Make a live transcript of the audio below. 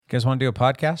guys want to do a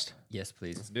podcast? Yes,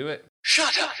 please. Let's do it.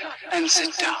 Shut up and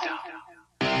sit down.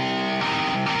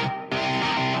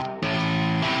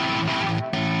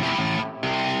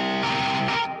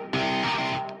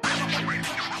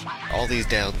 All these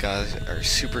dialed guys are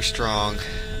super strong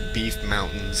beef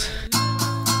mountains.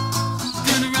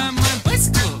 Gonna ride my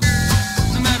bicycle,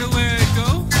 no matter where I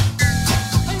go.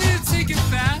 I'm gonna take it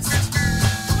fast,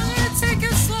 I'm gonna take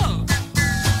it slow.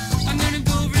 I'm gonna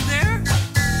go over there,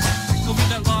 over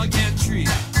that log and tree.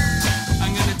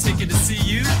 I'm gonna take it to see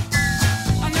you,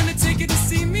 I'm gonna take it to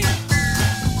see me.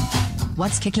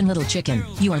 What's kickin' little chicken?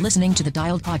 You are listening to the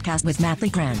Dialed Podcast with Matt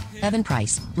Legrand, Evan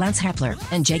Price, Lance Hepler,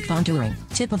 and Jake Von Turing.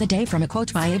 Tip of the day from a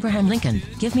quote by Abraham Lincoln.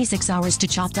 Give me 6 hours to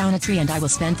chop down a tree and I will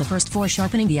spend the first 4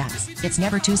 sharpening the axe. It's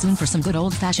never too soon for some good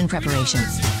old-fashioned preparation.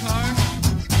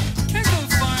 Can't go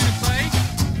far in a bike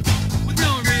with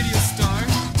no radio star.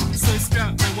 So I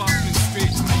strap my Walkman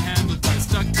straight to my handlebars.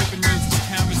 Duct tape and roses,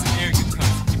 cameras and air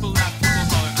guitars. People laugh, people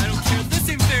holler. I don't care. This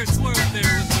ain't fair. It's war up there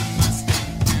with the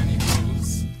Mustang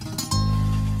pantyhose.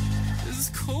 It's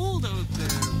cold out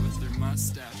there with their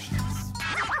mustaches.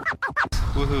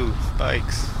 Woohoo,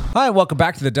 bikes. Hi, welcome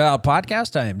back to the Dialed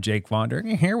Podcast. I am Jake Von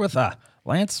Turing here with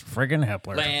Lance friggin'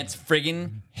 Hepler. Lance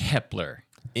friggin' Hepler.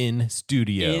 In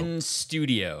studio. In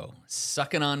studio.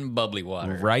 Sucking on bubbly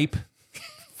water. Ripe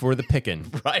for the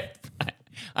picking. Right.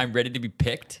 I'm ready to be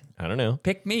picked. I don't know.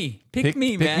 Pick me. Pick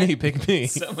me, man. Pick me.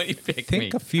 Somebody pick I think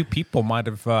me. a few people might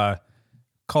have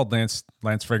called Lance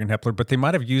friggin' Hepler, but they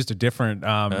might have used a different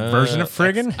version of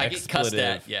friggin'. I get cussed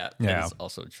at. expletive. Yeah. Yeah. That is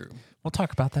also true. We'll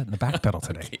talk about that in the back pedal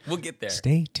today. Okay, we'll get there.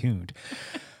 Stay tuned.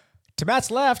 To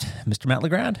Matt's left, Mr. Matt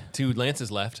Legrand. To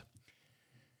Lance's left.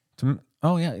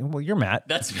 Oh, yeah. Well, you're Matt.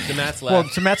 That's To Matt's Well,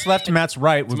 left. to Matt's left, to Matt's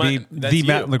right would be that's the you.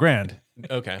 Matt Legrand.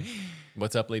 Okay.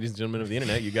 What's up, ladies and gentlemen of the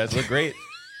internet? You guys look great.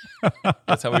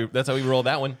 That's how we roll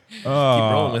that one. Keep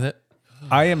rolling with it.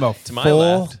 I am a my full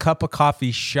left. cup of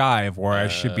coffee shy of where I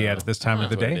should be at this time of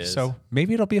the that's what day. it is. So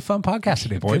maybe it'll be a fun podcast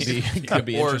today, boys. Could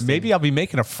be Or interesting. Maybe I'll be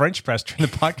making a French press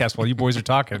during the podcast while you boys are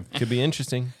talking. Could be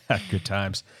interesting. Good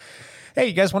times. Hey,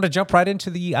 you guys want to jump right into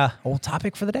the old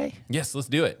topic for the day? Yes, let's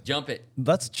do it. Jump it.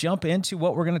 Let's jump into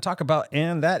what we're going to talk about,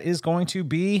 and that is going to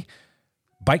be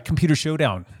Bike Computer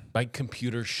Showdown. Bike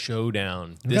Computer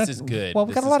Showdown. This is good. Well,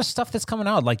 we've got a lot of stuff that's coming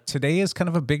out. Like today is kind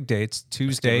of a big day. It's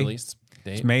Tuesday. release It's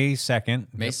date. May 2nd.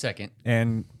 May 2nd.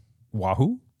 And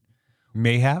Wahoo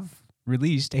may have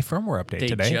released a firmware update They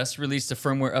today. just released a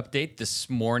firmware update this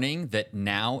morning that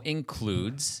now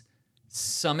includes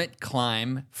Summit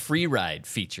Climb free ride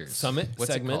features. Summit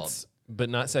What's segments, but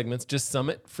not segments, just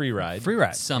Summit free ride. Free ride. it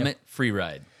called? Summit free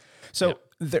ride. So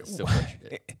there, So butchered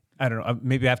it. I don't know.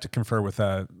 Maybe I have to confer with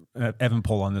Evan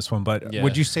Pohl on this one, but Yeah.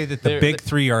 would you say that the They're- big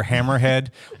three are Hammerhead,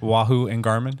 Wahoo, and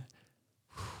Garmin?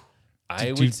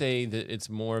 I would say that it's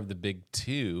more of the big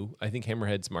two. I think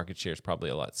Hammerhead's market share is probably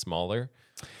a lot smaller,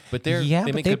 but they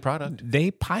but make good product.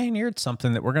 They pioneered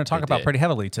something that we're going to talk They about did. pretty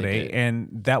heavily today, did. and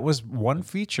that was one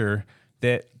feature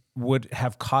that would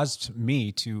have caused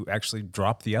me to actually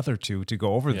drop the other two to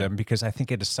go over them because I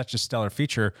think it is such a stellar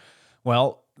feature.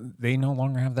 Well, they no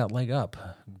longer have that leg up.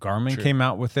 Garmin came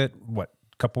out with it, a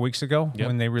couple weeks ago Yep.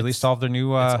 when they released all of their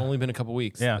new... It's only been a couple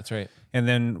weeks. yeah, That's right. And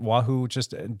then Wahoo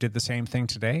just did the same thing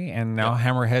today, and now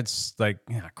Hammerhead's like,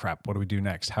 crap, what do we do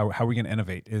next? How are we going to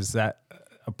innovate? Is that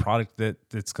a product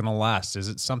that's going to last? Is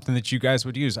it something that you guys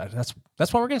would use? That's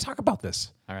why we're going to talk about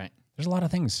this. All right. There's a lot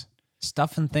of things,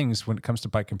 stuff and things when it comes to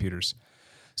bike computers.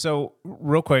 So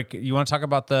real quick, you want to talk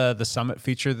about the Summit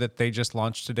feature that they just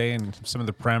launched today and some of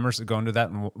the parameters that go into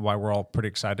that and why we're all pretty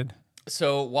excited?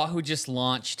 So Wahoo just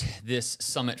launched this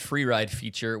Summit free ride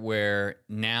feature where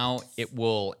now it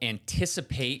will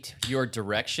anticipate your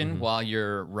direction while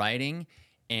you're riding,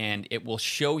 and it will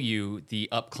show you the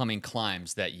upcoming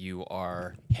climbs that you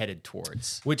are headed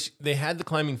towards. Which they had the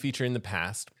climbing feature in the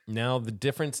past. Now the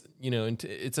difference,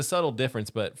 it's a subtle difference,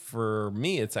 but for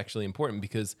me, it's actually important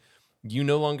because you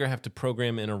no longer have to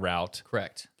program in a route.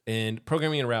 Correct. And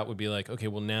programming a route would be like, okay,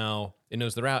 well now it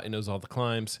knows the route, it knows all the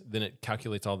climbs, then it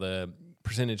calculates all the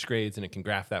percentage grades and it can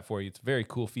graph that for you. It's a very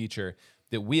cool feature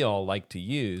that we all like to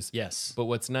use. Yes. But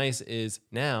what's nice is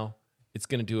now it's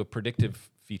going to do a predictive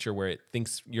feature where it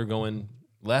thinks you're going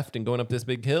left and going up this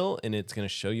big hill, and it's going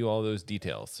to show you all those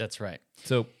details. That's right.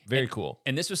 So very cool.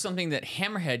 And this was something that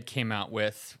Hammerhead came out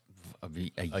with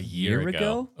a year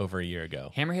ago. Over a year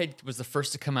ago. Hammerhead was the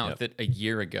first to come out with it a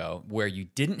year ago, where you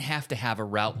didn't have to have a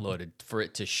route loaded for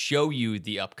it to show you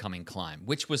the upcoming climb,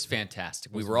 which was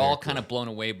fantastic. We were all kind of blown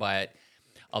away by it,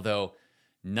 although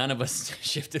none of us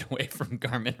shifted away from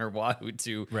Garmin or Wahoo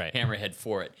to Right. Hammerhead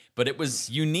for it. But it was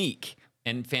unique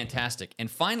and fantastic.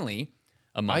 And finally,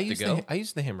 a month ago. I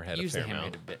use the Hammerhead Use a the fair Hammerhead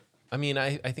amount. a bit. I mean,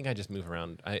 I think I just move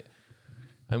around.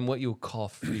 I'm what you would call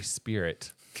free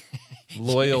spirit,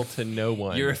 loyal to no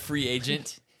one. You're a free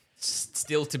agent,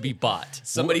 still to be bought.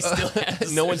 Somebody still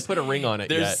has. No one's put a ring on it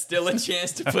There's yet. still a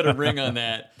chance to put a ring on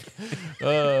that.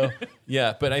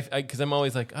 Yeah, but because I'm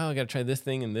always like, oh, I got to try this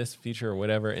thing and this feature or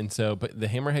whatever. And so, but the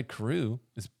Hammerhead Karoo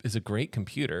is a great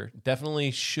computer.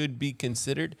 Definitely should be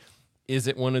considered. Is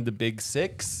it one of the big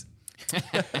six?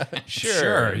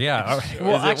 Sure, yeah.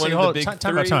 Well, Is it actually, one of the hold big time out,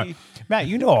 time three? out. Matt,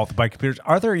 you know all the bike computers.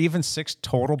 Are there even 6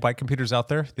 total bike computers out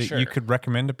there that Sure. you could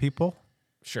recommend to people?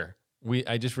 Sure.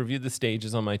 I just reviewed the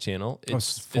stages on my channel.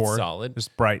 It's 4. It's solid. There's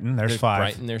Brighton. There's 5.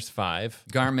 Brighton, there's 5.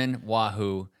 Garmin,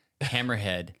 Wahoo,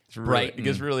 Hammerhead, Brighton. It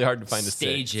gets really hard to find a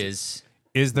Stages.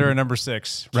 Is there a number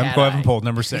 6? Cat Remco Eye. Evenpol,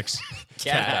 number 6.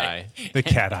 Cat Eye. The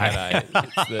Cat Eye.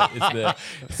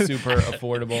 It's the super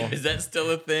affordable. Is that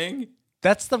still a thing?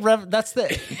 That's the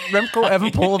Remco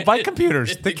Evenpol of bike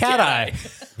computers. The Cat Eye.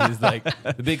 He's like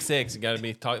the big 6. You got to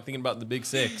be thinking about the big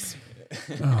 6.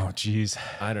 Oh, geez.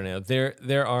 I don't know.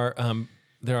 There are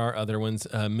other ones.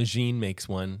 Magine makes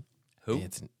one. Who?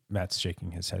 It's Matt's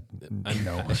shaking his head.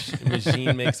 No.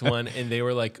 Magine makes one, and they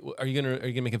were like, "Are you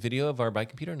gonna make a video of our bike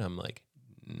computer?" And I'm like,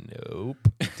 "Nope."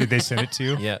 Did they send it to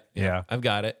you? Yeah, Yeah. I've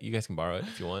got it. You guys can borrow it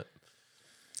if you want.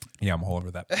 Yeah, I'm all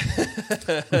over that.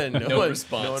 No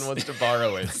response. No one wants to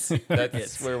borrow it.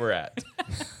 That's where we're at.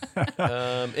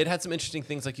 It had some interesting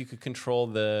things, like you could control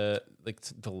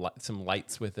some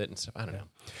lights with it and stuff. I don't know.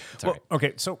 It's all Well,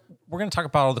 okay, so we're going to talk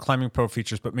about all the Climbing Pro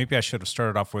features, but maybe I should have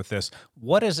started off with this.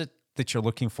 What is it that you're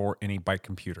looking for in a bike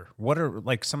computer? What are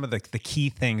like some of the key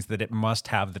things that it must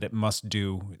have, that it must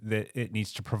do, that it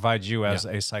needs to provide you as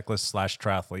a cyclist /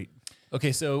 triathlete?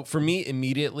 Okay, so for me,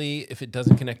 immediately, if it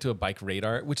doesn't connect to a bike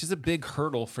radar, which is a big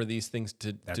hurdle for these things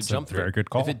to jump through. Very good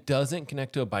call. If it doesn't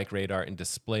connect to a bike radar and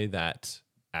display that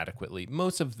adequately,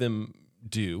 most of them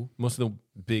do. Most of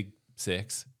the big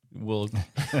 6 will.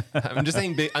 I'm just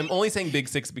saying big. I'm only saying big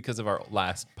 6 because of our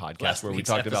last podcast where we week's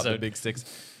talked about the episode. big 6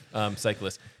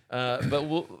 cyclists. But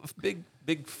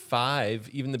big 5,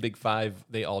 even the big 5,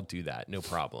 they all do that, no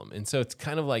problem. And so it's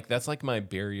kind of like that's like my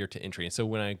barrier to entry. And so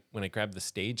when I grabbed the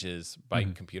Stages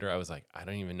bike computer, I was like, I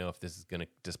don't even know if this is going to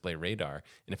display radar.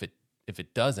 And if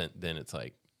it doesn't, then it's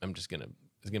like it's going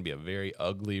to be a very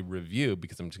ugly review,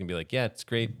 because I'm just going to be like, yeah, it's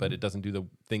great, but it doesn't do the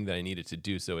thing that I need it to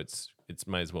do. So it's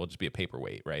might as well just be a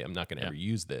paperweight, right? I'm not going to ever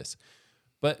use this.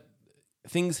 But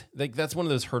things like that's one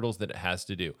of those hurdles that it has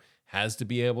to do. Has to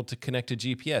be able to connect to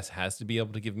GPS, has to be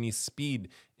able to give me speed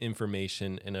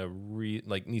information in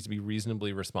needs to be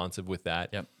reasonably responsive with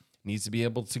that. Yep. Needs to be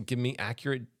able to give me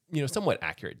accurate, somewhat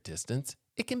accurate distance.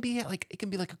 It can be like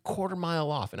a quarter mile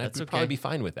off, and I'd probably be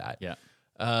fine with that. Yeah.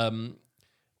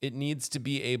 It needs to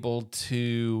be able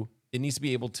to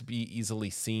be easily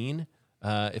seen.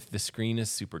 If the screen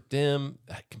is super dim,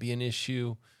 that can be an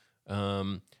issue.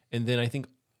 And then I think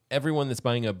everyone that's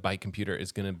buying a bike computer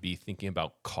is going to be thinking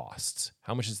about costs.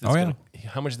 How much is this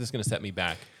going to set me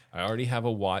back? I already have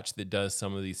a watch that does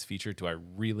some of these features. Do I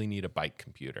really need a bike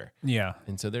computer? Yeah.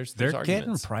 And so they're getting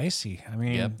arguments. pricey. I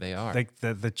mean, Yep, they are. Like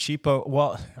the cheapo.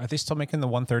 Well, are they still making the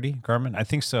 130 Garmin? I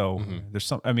think so. There's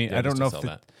some. I mean, Yeah, I they don't know still if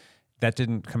sell that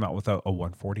didn't come out with a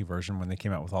 140 version when they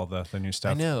came out with all the new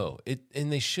stuff. I know it,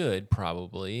 and they should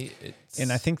probably.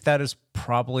 And I think that is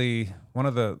probably one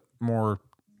of the more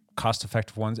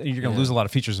cost-effective ones. And you're going to lose a lot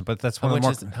of features, but that's one of the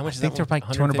more. How much I think is they're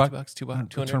that one? like $200,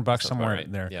 $200 somewhere right.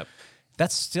 in there. Yep.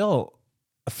 That's still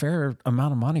a fair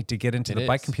amount of money to get into the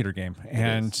bike is. computer game.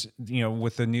 And,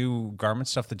 with the new Garmin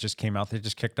stuff that just came out, they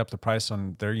just kicked up the price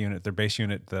on their base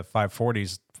unit, the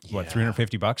 540s,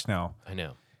 $350 now. I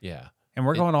know. Yeah. And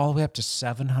we're going all the way up to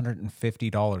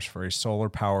 $750 for a solar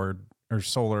powered or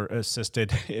solar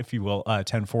assisted, if you will,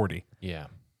 1040. Yeah.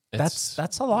 That's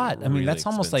a lot. I mean, really that's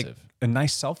almost like expensive. a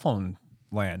nice cell phone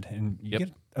land, and you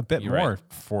get a bit You're more right.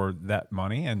 for that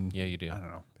money. And Yeah, you do. I don't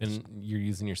know. And you're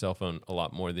using your cell phone a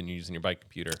lot more than you're using your bike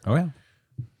computer. Oh yeah.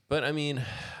 But I mean,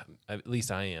 at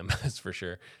least I am, that's for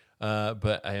sure.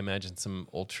 But I imagine some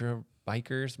ultra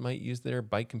bikers might use their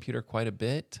bike computer quite a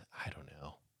bit. I don't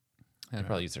know. They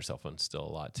probably use their cell phone still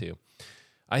a lot too.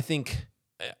 I think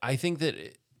that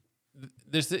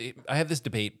I have this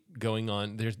debate going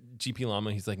on. There's GP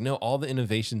Llama. He's like, no, all the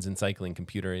innovations in cycling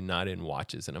computer and not in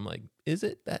watches. And I'm like, is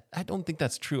it that? I don't think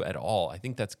that's true at all. I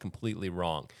think that's completely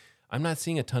wrong. I'm not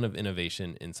seeing a ton of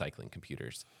innovation in cycling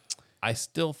computers. I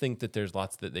still think that there's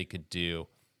lots that they could do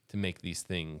to make these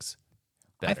things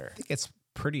better. I think it's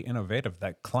pretty innovative.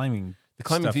 That climbing. The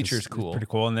climbing stuff feature is cool. Pretty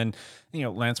cool. And then,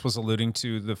 Lance was alluding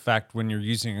to the fact when you're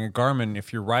using a Garmin,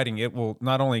 if you're riding, it will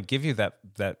not only give you that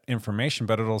information,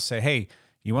 but it'll say, hey,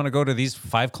 you want to go to these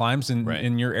 5 climbs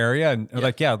in your area? And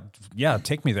like, yeah,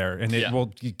 take me there. And it will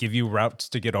give you routes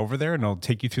to get over there, and it'll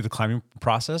take you through the climbing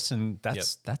process. And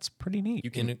that's pretty neat.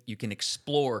 You can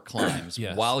explore climbs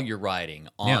while you're riding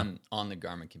on the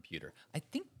Garmin computer. I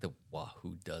think the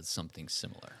Wahoo does something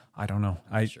similar. I don't know.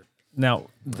 Sure. Now,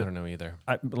 I don't know either.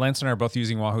 Lance and I are both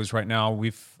using Wahoos right now.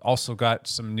 We've also got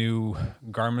some new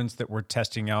Garmins that we're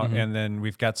testing out, and then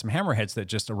we've got some Hammerheads that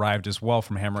just arrived as well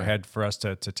from Hammerhead for us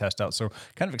to test out. So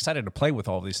kind of excited to play with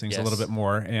all of these things a little bit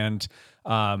more. And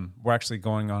we're actually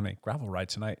going on a gravel ride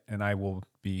tonight, and I will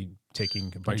be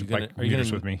taking a bunch of bike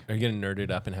computers with me. Are you going to nerd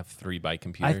it up and have 3 bike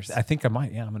computers? I think I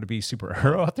might. Yeah, I'm going to be super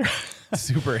hero out there.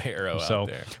 Super hero out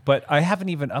there. But I haven't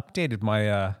even updated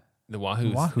my... The Wahoo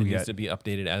yet. needs to be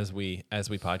updated as we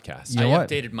podcast. You know what?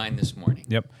 Updated mine this morning.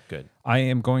 Yep. Good. I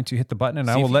am going to hit the button, and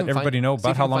See I if will you let can everybody find- know see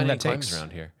about if how you can long find that any climbs takes.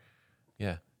 around here.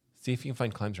 Yeah. See if you can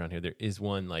find climbs around here. There is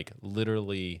one like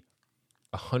literally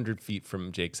 100 feet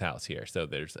from Jake's house here. So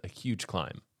there's a huge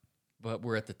climb. But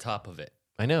we're at the top of it.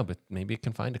 I know, but maybe it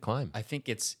can find a climb. I think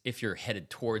it's if you're headed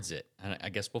towards it. And I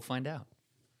guess we'll find out.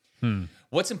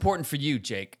 What's important for you,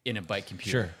 Jake, in a bike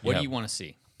computer? Sure, What yeah. do you want to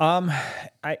see?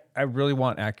 I really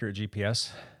want accurate GPS.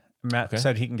 Matt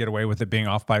said he can get away with it being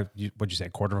off by, what'd you say, a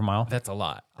quarter of a mile? That's a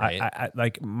lot, right? I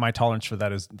like my tolerance for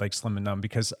that is like slim and numb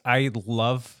because I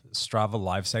love Strava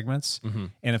live segments.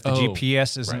 And if the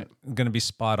GPS isn't going to be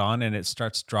spot on and it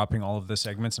starts dropping all of the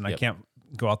segments and I can't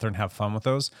go out there and have fun with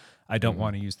those, I don't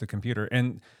want to use the computer.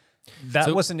 And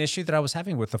that was an issue that I was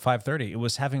having with the 530. It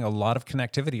was having a lot of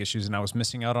connectivity issues and I was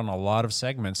missing out on a lot of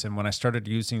segments. And when I started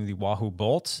using the Wahoo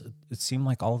Bolt, it seemed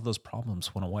like all of those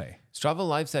problems went away. Strava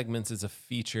Live Segments is a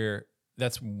feature.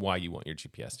 That's why you want your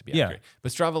GPS to be accurate.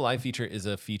 But Strava Live feature is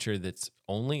a feature that's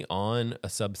only on a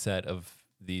subset of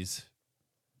these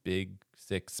big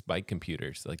 6 bike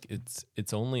computers. Like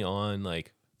it's only on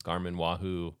like Garmin,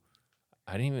 Wahoo.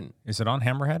 I didn't even. Is it on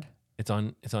Hammerhead? It's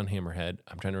on Hammerhead.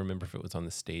 I'm trying to remember if it was on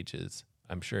the stages.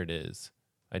 I'm sure it is.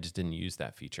 I just didn't use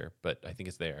that feature, but I think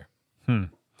it's there.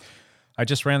 I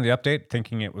just ran the update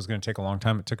thinking it was going to take a long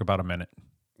time. It took about a minute.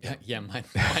 Yeah, mine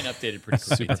updated pretty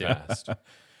quickly Super too. fast.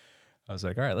 I was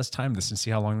like, all right, let's time this and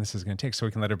see how long this is going to take so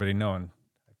we can let everybody know. And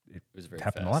it was very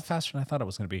happened a fast. lot faster than I thought it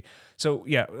was going to be. So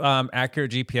yeah,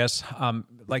 accurate GPS.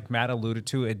 Like Matt alluded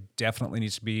to, it definitely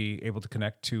needs to be able to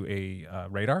connect to a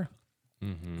radar.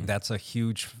 That's a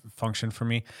huge function for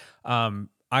me.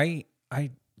 I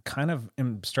kind of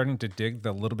am starting to dig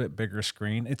the little bit bigger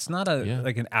screen. It's not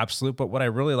like an absolute, but what I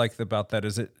really like about that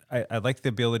is I like the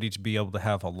ability to be able to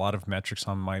have a lot of metrics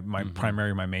on my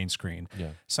my main screen. Yeah.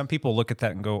 Some people look at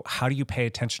that and go, how do you pay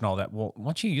attention to all that? Well,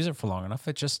 once you use it for long enough,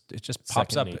 it just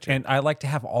pops Second up. nature. And I like to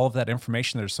have all of that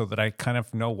information there so that I kind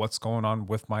of know what's going on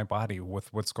with my body,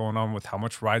 with what's going on with how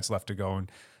much ride's left to go.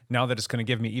 And now that it's going to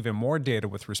give me even more data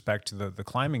with respect to the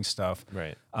climbing stuff,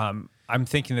 Right. I'm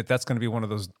thinking that that's going to be one of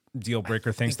those deal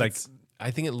breaker things. Like,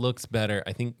 I think it looks better.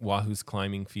 I think Wahoo's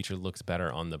climbing feature looks better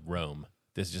on the Roam.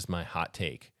 This is just my hot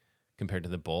take. Compared to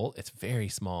the Bolt, it's very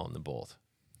small on the Bolt.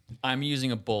 I'm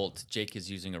using a Bolt. Jake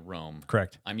is using a Roam.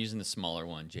 correct. I'm using the smaller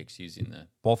one. Jake's using the.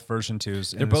 Both version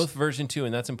 2s. They're both version 2,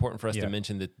 and that's important for us Yeah. to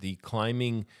mention that the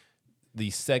climbing, the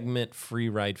segment free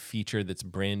ride feature that's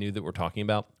brand new that we're talking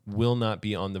about will not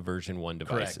be on the version 1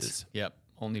 devices. Yep.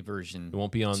 Only version. It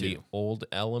won't be on 2. the old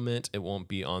Element. It won't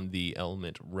be on the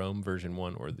Element Roam version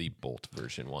 1 or the Bolt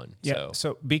version 1. Yeah,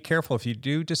 so be careful. If you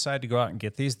do decide to go out and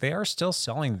get these, they are still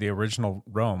selling the original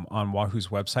Roam on Wahoo's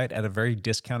website at a very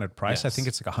discounted price. I Yes. think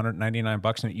it's like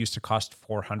 $199 and it used to cost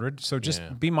 $400. So just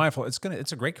be mindful. It's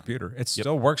a great computer. It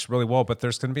still works really well, but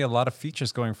there's going to be a lot of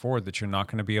features going forward that you're not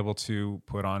going to be able to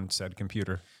put on said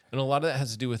computer. And a lot of that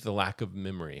has to do with the lack of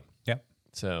memory. Yeah.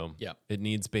 So Yep. it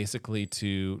needs basically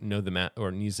to know the map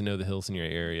or needs to know the hills in your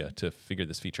area to figure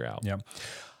this feature out. Yeah.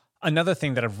 Another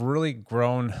thing that I've really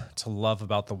grown to love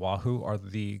about the Wahoo are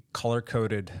the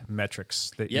color-coded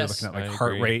metrics that you're Yes, looking at, like I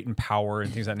heart agree. rate and power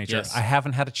and things of that nature. Yes. I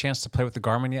haven't had a chance to play with the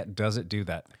Garmin yet. Does it do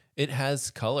that? It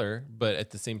has color, but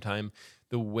at the same time,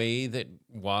 the way that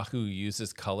Wahoo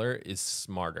uses color is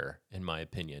smarter, in my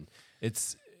opinion.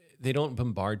 They don't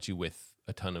bombard you with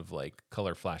a ton of like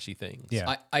color flashy things.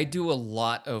 Yeah. I do a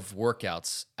lot of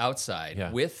workouts outside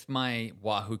Yeah. with my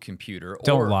Wahoo computer.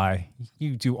 Don't or lie.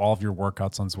 You do all of your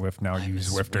workouts on Zwift now. You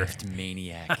use Zwifter. Zwift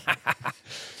maniac.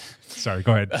 Sorry,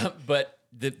 go ahead. But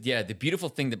the beautiful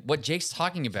thing that what Jake's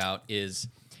talking about is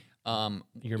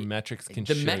Your metrics can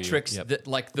the show metrics you. Yep. that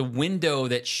like the window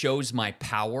that shows my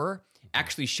power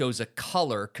actually shows a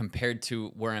color compared to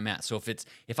where I'm at. So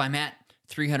if I'm at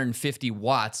 350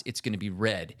 watts, it's going to be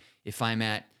red. If I'm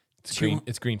at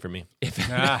It's green for me. If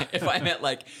I'm at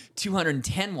like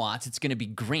 210 watts, it's going to be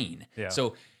green. Yeah.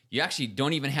 So you actually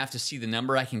don't even have to see the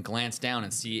number. I can glance down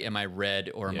and see, am I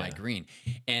red or am I green?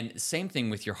 And same thing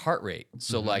with your heart rate.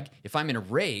 So like if I'm in a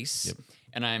race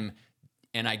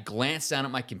and I glance down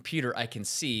at my computer, I can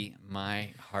see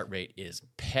my heart rate is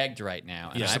pegged right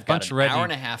now. And I've got an hour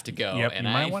and a half to go. Yep, and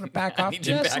you might I want to back off need to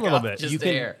just back a little off bit. Just You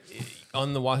there.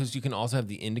 On the Wahoos, you can also have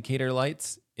the indicator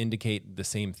lights indicate the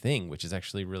same thing, which is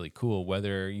actually really cool.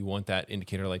 Whether you want that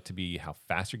indicator light to be how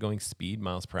fast you're going, speed,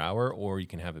 miles per hour, or you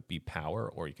can have it be power,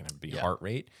 or you can have it be heart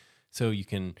rate. So you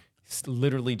can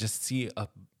literally just see a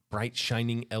bright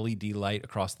shining LED light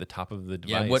across the top of the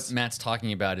device. Yeah, what Matt's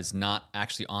talking about is not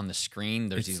actually on the screen.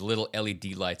 There's these little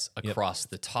LED lights across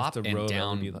the top Just a row and of LED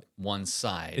down light. one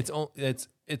side.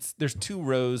 It's there's 2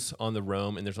 rows on the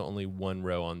Roam and there's only 1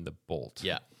 row on the Bolt.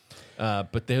 Yeah.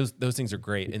 But those things are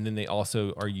great, and then they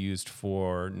also are used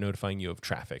for notifying you of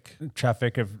traffic.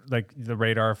 Traffic of like the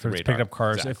radar for Radar, picking up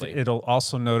cars. exactly. If it'll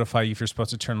also notify you if you're supposed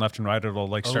to turn left and right. It'll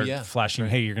like start flashing.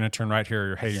 Hey, you're going to turn right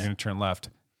here. Or hey, you're going to turn left.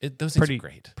 Those things are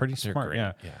great. Pretty They're smart. great,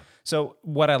 Yeah. yeah. So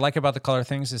what I like about the color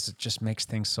things is it just makes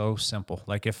things so simple.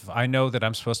 Like if I know that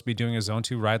I'm supposed to be doing a zone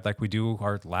 2 ride, like we do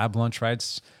our lab lunch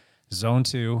rides, zone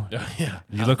 2. Yeah.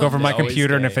 You look over my Always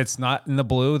computer, and stay. if it's not in the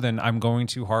blue, then I'm going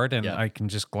too hard, and Yeah. I can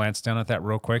just glance down at that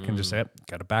real quick and just say,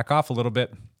 got to back off a little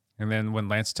bit. And then when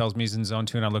Lance tells me he's in zone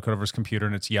 2 and I look over his computer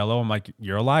and it's yellow, I'm like,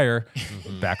 you're a liar.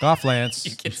 Back off, Lance.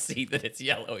 You can see that it's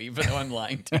yellow, even though I'm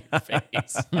lying to your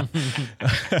face.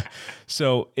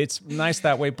 So it's nice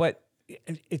that way, but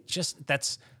it just,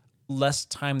 that's less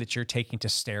time that you're taking to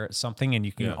stare at something, and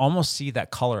you can almost see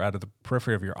that color out of the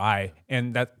periphery of your eye,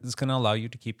 and that is going to allow you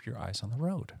to keep your eyes on the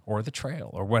road or the trail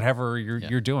or whatever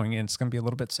you're doing, and it's going to be a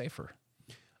little bit safer.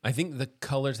 I think the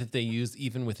colors that they use,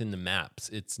 even within the maps,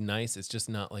 it's nice. It's just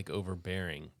not like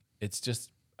overbearing. It's just,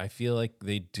 I feel like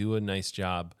they do a nice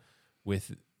job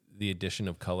with the addition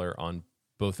of color on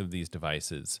both of these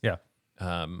devices. Yeah.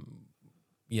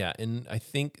 Yeah, and I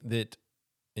think that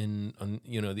on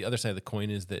the other side of the coin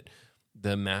is that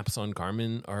the maps on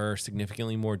Garmin are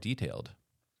significantly more detailed.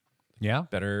 Yeah.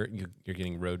 Better, you're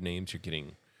getting road names, you're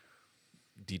getting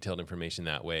detailed information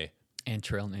that way. And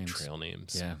trail names.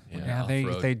 Yeah. Yeah,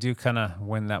 off-road. they do kind of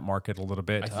win that market a little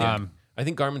bit. I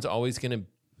think Garmin's always going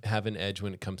to have an edge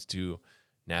when it comes to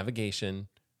navigation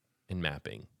and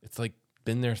mapping. It's like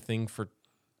been their thing for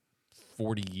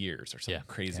 40 years or some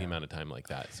crazy amount of time like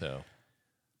that. So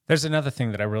There's another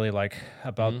thing that I really like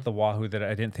about the Wahoo that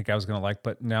I didn't think I was going to like,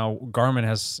 but now Garmin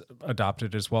has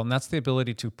adopted as well, and that's the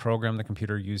ability to program the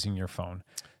computer using your phone.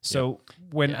 So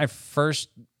when I first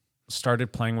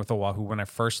started playing with the Wahoo, when I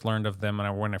first learned of them,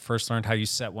 and when I first learned how you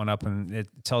set one up, and it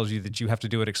tells you that you have to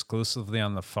do it exclusively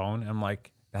on the phone, I'm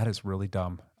like, that is really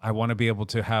dumb. I want to be able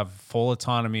to have full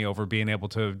autonomy over being able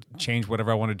to change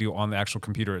whatever I want to do on the actual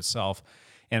computer itself.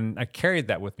 And I carried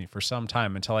that with me for some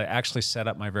time until I actually set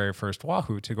up my very first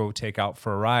Wahoo to go take out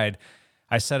for a ride.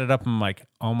 I set it up and I'm like,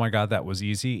 oh my God, that was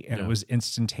easy. And it was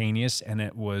instantaneous, and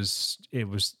it was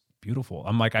beautiful.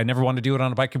 I'm like, I never want to do it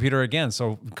on a bike computer again.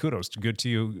 So kudos, good to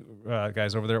you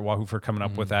guys over there at Wahoo for coming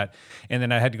up with that. And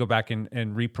then I had to go back and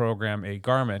reprogram a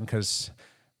Garmin because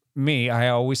I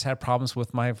always had problems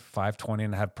with my 520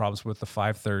 and I had problems with the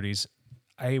 530s.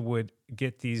 I would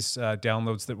get these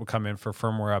downloads that would come in for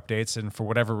firmware updates, and for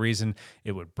whatever reason,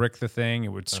 it would brick the thing, it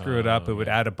would screw it up, it would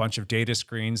add a bunch of data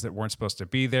screens that weren't supposed to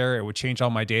be there, it would change all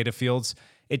my data fields.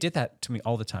 It did that to me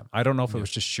all the time. I don't know if it was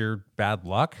just sheer bad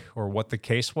luck or what the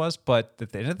case was, but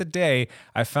at the end of the day,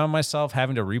 I found myself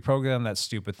having to reprogram that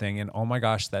stupid thing, and oh my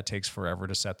gosh, that takes forever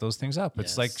to set those things up.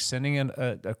 It's like sending a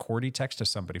QWERTY text to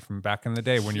somebody from back in the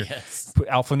day when you're put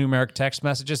alphanumeric text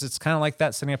messages. It's kind of like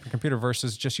that, setting up a computer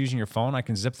versus just using your phone. I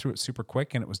can zip through it super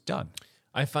quick, and it was done.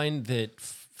 I find that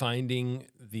finding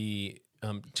the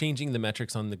changing the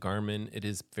metrics on the Garmin, it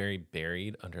is very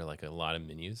buried under like a lot of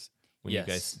menus. When you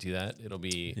guys do that, it'll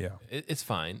be it's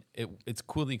fine. It's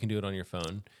cool that you can do it on your phone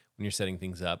when you're setting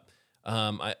things up.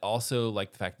 I also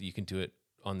like the fact that you can do it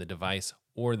on the device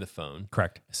or the phone.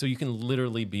 Correct. So you can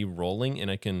literally be rolling,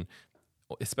 and I can,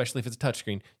 especially if it's a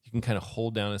touchscreen, you can kind of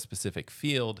hold down a specific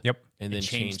field. Yep. And then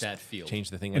change that field. Change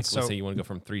the thing. Like, And let's so- say you want to go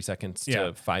from 3 seconds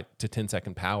to 5 to 10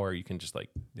 second power. You can just like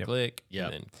click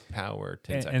and then power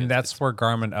 10 seconds. And that's where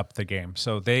Garmin upped the game.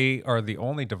 So they are the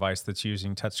only device that's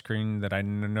using touchscreen that I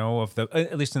know of,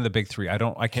 at least in the big three. I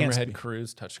can't. Hammerhead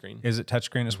Cruise touchscreen. Is it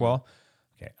touchscreen as well?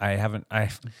 Okay, I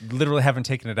literally haven't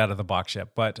taken it out of the box yet,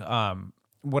 but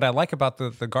what I like about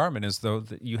the Garmin is though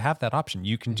that you have that option.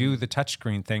 You can do the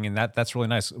touchscreen thing, and that's really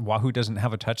nice. Wahoo doesn't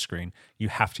have a touchscreen. You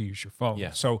have to use your phone.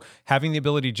 Yeah. So having the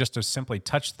ability just to simply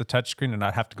touch the touchscreen and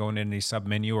not have to go into any sub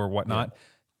menu or whatnot,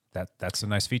 that's a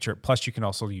nice feature. Plus, you can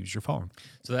also use your phone.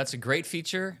 So that's a great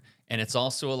feature, and it's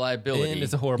also a liability. And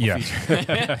it's a horrible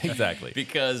feature. Exactly.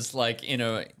 Because, like,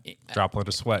 Droplet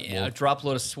of sweat. a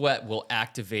droplet of sweat will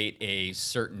activate a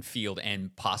certain field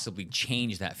and possibly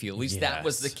change that field. At least that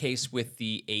was the case with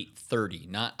the 830.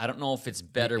 I don't know if it's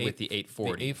better with the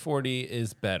 840. The 840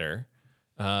 is better.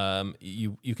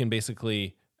 You can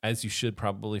basically, as you should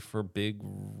probably for big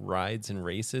rides and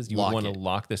races, you want to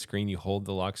lock the screen. You hold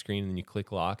the lock screen and then you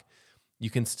click lock. You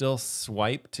can still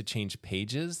swipe to change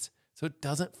pages, so it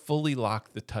doesn't fully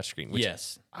lock the touchscreen. Which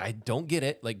I don't get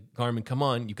it. Like, Garmin, come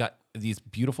on, you got these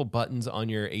beautiful buttons on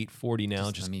your 840 now.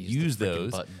 Just use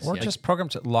those, or just program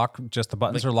to lock just the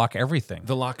buttons, or lock everything.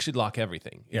 The lock should lock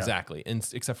everything, exactly, and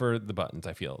except for the buttons.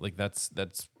 I feel like that's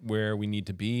where we need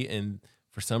to be. And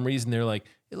for some reason, they're like,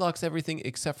 it locks everything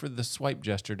except for the swipe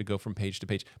gesture to go from page to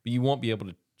page, but you won't be able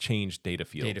to change data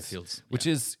fields. Which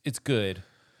is, it's good.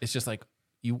 It's just like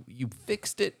you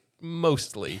fixed it.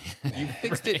 Mostly, you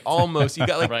fixed it almost. You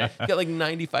got like you got like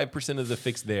 95% of the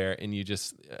fix there, and you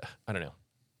just I don't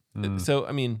know. So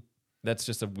I mean, that's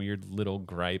just a weird little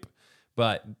gripe,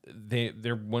 but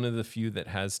they're one of the few that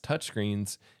has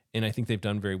touchscreens, and I think they've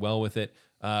done very well with it.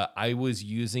 I was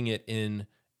using it in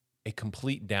a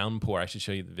complete downpour. I should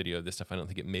show you the video of this stuff. I don't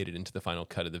think it made it into the final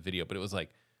cut of the video, but it was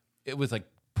like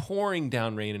pouring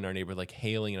down rain in our neighborhood, like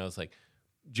hailing, and I was like,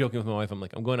 joking with my wife, I'm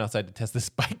like, I'm going outside to test this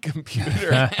bike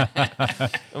computer.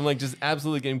 I'm like, just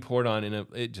absolutely getting poured on, and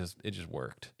it just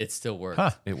worked. It still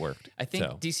worked. It worked. I think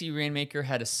DC Rainmaker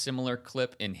had a similar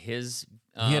clip in his.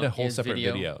 He had a whole his separate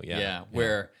video.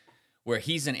 Where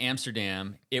he's in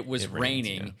Amsterdam. It was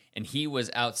raining, and he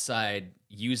was outside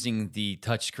using the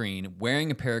touchscreen, wearing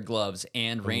a pair of gloves,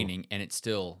 and raining, and it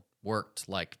still worked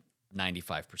like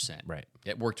 95%. Right.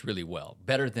 It worked really well,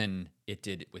 better than it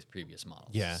did with previous models.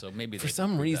 Yeah. So maybe for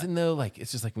some reason though, like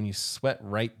it's just like when you sweat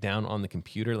right down on the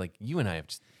computer, like you and I have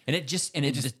just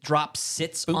it just drops,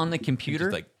 sits on the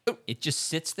computer. Like it just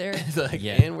sits there. It's like,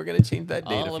 and we're gonna change that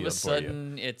data all of field a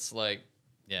sudden it's like,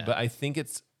 But I think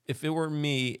if it were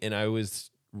me and I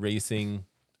was racing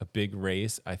a big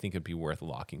race, I think it'd be worth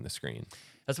locking the screen.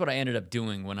 That's what I ended up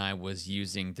doing when I was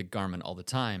using the Garmin all the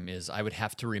time. Is I would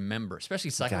have to remember,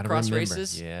 especially cyclocross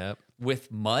races with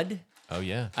mud. Oh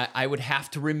yeah, I would have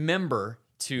to remember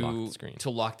to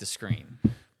lock the screen.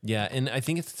 Yeah, and I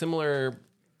think it's similar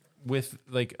with,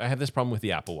 like, I have this problem with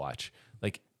the Apple Watch.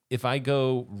 Like, if I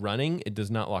go running, it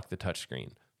does not lock the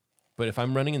touchscreen. But if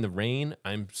I'm running in the rain,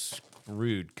 I'm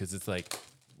screwed because it's like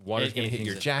water's going to hit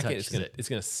your jacket. It's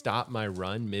going to stop my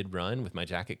run mid-run with my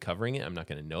jacket covering it. I'm not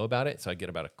going to know about it. So I get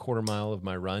about a quarter mile of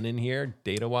my run in here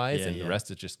data-wise, and the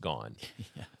rest is just gone.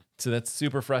 So that's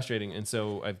super frustrating. And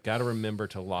so I've got to remember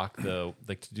to lock to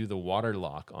do the water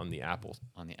lock on the Apple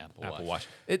Watch.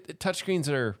 Touchscreens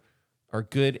are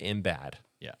good and bad.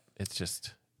 Yeah. It's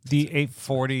just the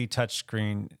 840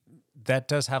 touchscreen that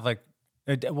does have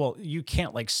you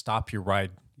can't like stop your ride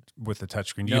with the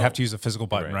touchscreen. You have to use a physical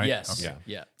button, right? Yes. Okay.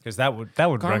 Yeah. Because that would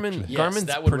Garmin's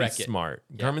that would pretty wreck it. smart.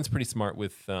 Yeah. Garmin's pretty smart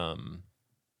with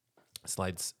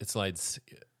slides. It slides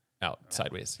out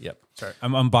sideways. Yep. Sorry,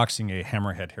 I'm unboxing a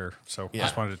Hammerhead here, so I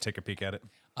just wanted to take a peek at it.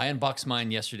 I unboxed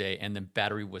mine yesterday, and the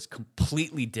battery was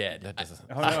completely dead.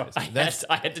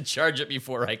 I had to charge it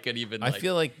before I could even. I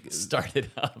feel like start it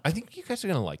up. I think you guys are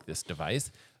gonna like this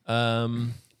device.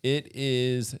 It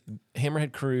is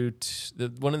Hammerhead Crew.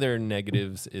 One of their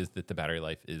negatives is that the battery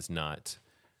life is not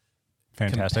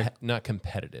fantastic, not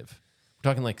competitive. We're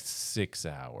talking like 6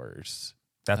 hours.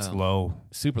 That's low,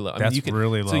 super low. That's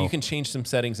really low. So you can change some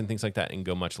settings and things like that and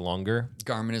go much longer.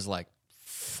 Garmin is like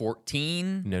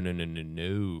 14.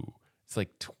 No. It's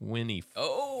like 24.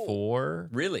 Oh,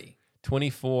 really?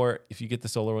 24. If you get the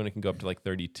solar one, it can go up to like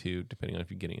 32, depending on if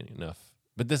you're getting enough.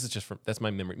 But this is that's my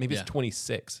memory. Maybe it's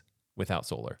 26 without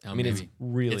solar. I mean, it's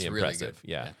really impressive.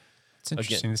 Really yeah. It's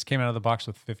interesting. This came out of the box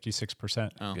with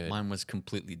 56%. Oh, mine was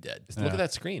completely dead. Look at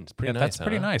that screen. It's pretty nice. That's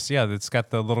pretty nice. Yeah, it's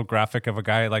got the little graphic of a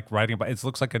guy like riding. But it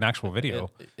looks like an actual video.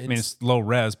 I mean, it's low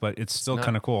res, but it's still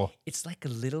kind of cool. It's like a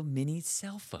little mini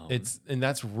cell phone. And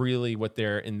that's really what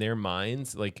they're in their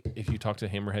minds. Like, if you talk to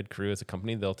Hammerhead Crew as a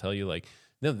company, they'll tell you like,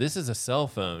 no, this is a cell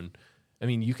phone. I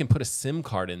mean, you can put a SIM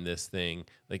card in this thing.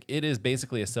 Like, it is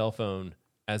basically a cell phone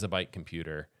as a bike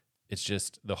computer. It's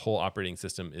just the whole operating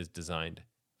system is designed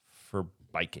for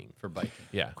biking. For biking.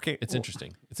 Yeah. Okay, It's well-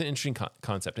 interesting. It's an interesting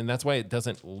concept, and that's why it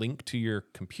doesn't link to your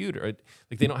computer.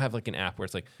 Like they don't have like an app where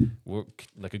it's like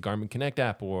a Garmin Connect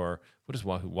app, or what is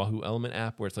Wahoo Element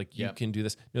app where it's like you Yep. can do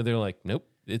this. No, they're like, nope.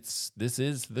 This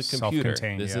is the computer.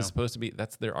 Self-contained, This yeah. is supposed to be.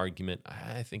 That's their argument.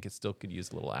 I think it still could use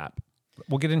a little app.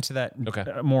 We'll get into that Okay.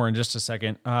 more in just a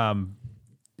second.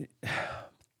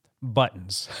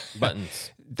 Buttons.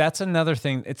 Buttons. That's another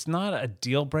thing. It's not a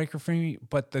deal breaker for me,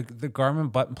 but the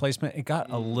Garmin button placement, it got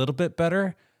a little bit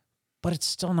better, but it's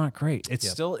still not great. It's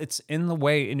still, it's in the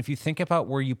way. And if you think about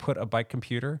where you put a bike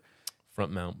computer,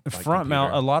 Front mount. bike front mount,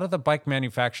 computer. a lot of the bike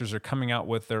manufacturers are coming out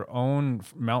with their own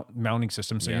mounting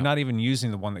system. So Yeah. you're not even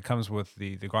using the one that comes with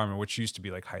the Garmin, which used to be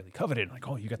like highly coveted. Like,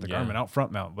 oh, you got the Yeah. Garmin out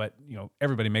front mount, but you know,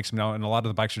 everybody makes them now. And a lot of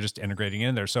the bikes are just integrating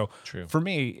in there. So True. for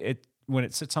me, when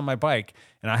it sits on my bike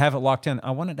and I have it locked in,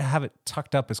 I wanted to have it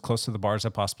tucked up as close to the bar as I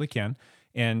possibly can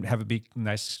and have it be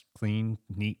nice, clean,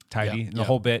 neat, tidy, and the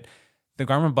whole bit. The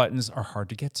Garmin buttons are hard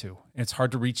to get to. It's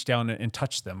hard to reach down and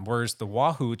touch them. Whereas the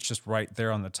Wahoo, it's just right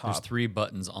there on the top. There's 3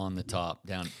 buttons on the top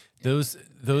down. Those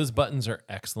buttons are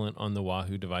excellent on the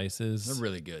Wahoo devices. They're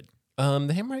really good. The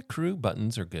Hammerhead Crew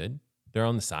buttons are good. They're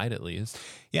on the side at least.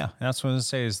 Yeah, that's what I was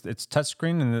say. Is it's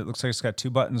touchscreen and it looks like it's got 2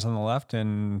 buttons on the left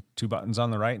and 2 buttons on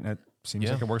the right, and it seems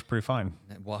Yeah. like it works pretty fine.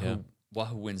 Wahoo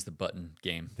wins the button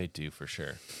game. They do for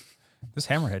sure. This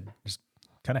Hammerhead is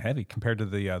kind of heavy compared to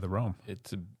the Roam.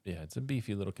 It's a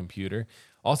beefy little computer.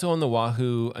 Also on the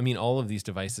Wahoo, I mean, all of these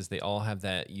devices, they all have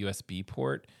that USB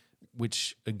port,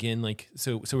 which again, like,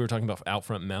 so we were talking about out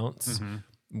front mounts.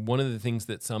 One of the things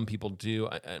that some people do,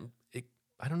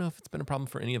 I don't know if it's been a problem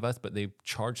for any of us, but they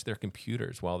charge their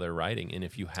computers while they're riding. And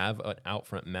if you have an out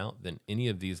front mount, then any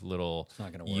of these little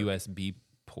not gonna work. USB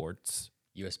ports,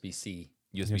 USB-C.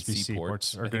 USB-C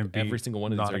ports are I gonna think be every single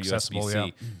one of these not are accessible,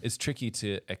 USB-C. yeah. It's tricky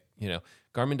to,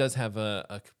 Garmin does have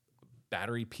a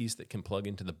battery piece that can plug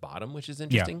into the bottom, which is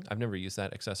interesting. I've never used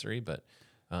that accessory, but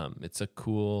it's a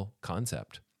cool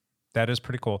concept. That is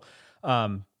pretty cool.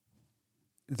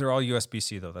 They're all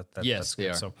USB-C though. Yes, that's they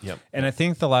good. are. So, Yep. And I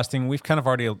think the last thing we've kind of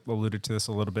already alluded to this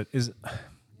a little bit is,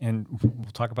 and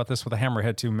we'll talk about this with a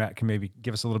Hammerhead too. Matt can maybe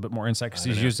give us a little bit more insight because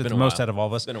he's used it Been the a most while. out of all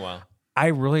of us. It's been a while. I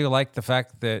really like the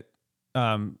fact that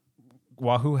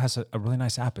Wahoo has a really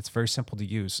nice app. It's very simple to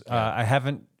use. I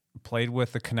haven't played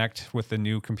with the Connect with the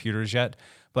new computers yet,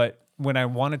 but when I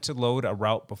wanted to load a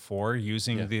route before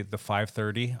using the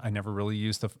 530, I never really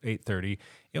used the 830.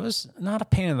 It was not a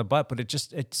pain in the butt, but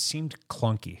it seemed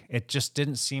clunky. It just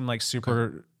didn't seem like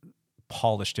super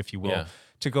polished, if you will, Yeah.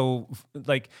 to go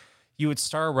like you would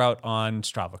start a route on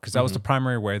Strava because that was the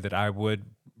primary way that I would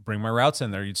bring my routes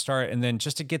in there. You'd start, and then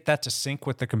just to get that to sync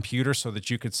with the computer so that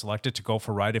you could select it to go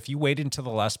for a ride. If you waited until the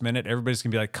last minute, everybody's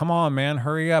gonna be like, "Come on, man,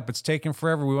 hurry up! It's taking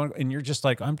forever." And you're just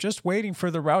like, "I'm just waiting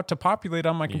for the route to populate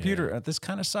on my computer." This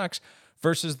kind of sucks.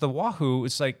 Versus the Wahoo,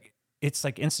 it's like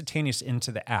instantaneous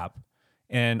into the app.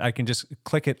 And I can just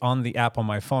click it on the app on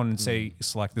my phone and say,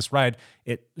 select this ride.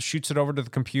 It shoots it over to the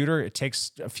computer. It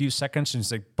takes a few seconds and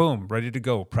it's like, boom, ready to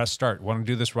go. Press start. Want to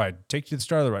do this ride. Take you to the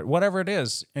start of the ride. Whatever it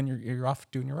is. And you're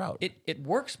off doing your route. It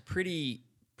works pretty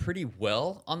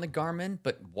well on the Garmin,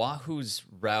 but Wahoo's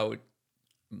route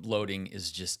loading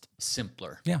is just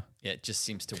simpler. Yeah. It just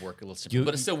seems to work a little simpler,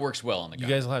 but it still works well on the Garmin. You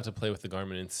guys will have to play with the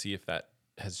Garmin and see if that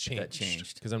has changed.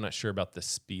 changed. Because I'm not sure about the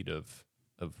speed of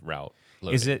route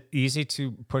loading. Is it easy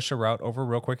to push a route over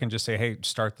real quick and just say, hey,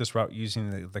 start this route using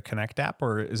the Connect app?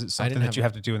 Or is it something that you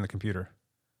have to do in the computer?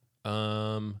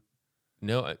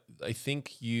 No, I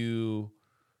think you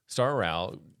start a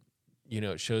route,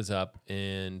 it shows up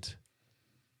in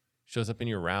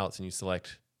your routes and you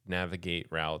select navigate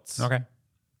routes. Okay.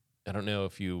 I don't know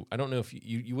if you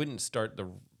wouldn't start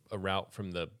a route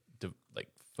from the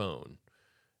phone,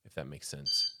 if that makes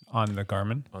sense, On the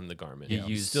Garmin? on the Garmin.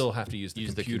 You still have to use the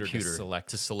computer to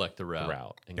select the the route.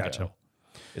 route and Gotcha. go.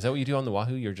 Is that what you do on the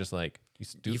Wahoo? You're just like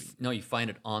You find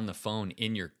it on the phone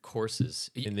in your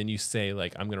courses. and then you say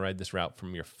like, I'm going to ride this route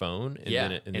from your phone, and yeah,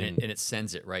 then and it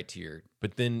sends it right to your.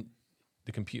 but then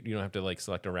the computer, you don't have to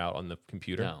select a route on the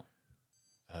computer. No.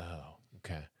 Oh,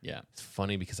 okay. Yeah. It's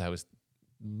funny because I was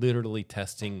literally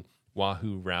testing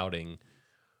Wahoo routing.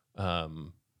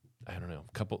 I don't know,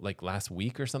 last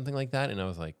week or something like that, and I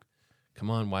was like,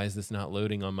 "Come on, why is this not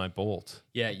loading on my Bolt?"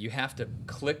 Yeah, you have to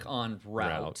click on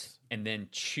route Route. and then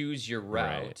choose your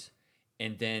route, Right.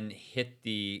 and then hit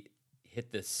the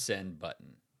send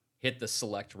button, hit the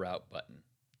select route button,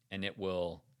 and it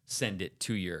will send it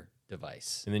to your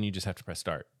device. And then you just have to press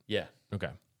start. Yeah. Okay.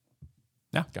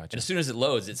 Yeah. Gotcha. And as soon as it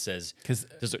loads, it says, 'Cause-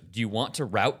 do you want to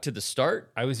route to the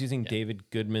start? I was using David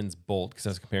Goodman's Bolt because I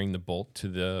was comparing the Bolt to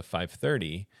the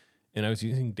 530, and I was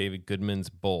using David Goodman's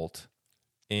Bolt,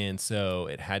 and so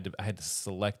I had to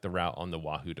select the route on the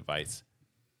Wahoo device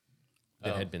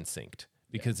that had been synced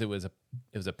because it was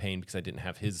a pain because I didn't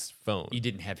have his phone. You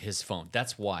didn't have his phone.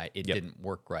 That's why it didn't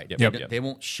work right. They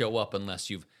won't show up unless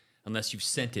you've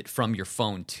sent it from your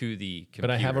phone to the computer.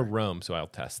 But I have a Roam, so I'll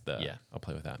test I'll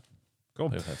play with that. Cool.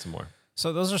 Play with that some more.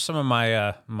 So those are some of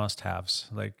my must-haves.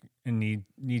 Like it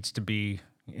needs to be.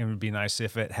 It would be nice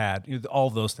if it had all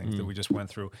those things that we just went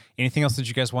through. Anything else that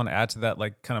you guys want to add to that,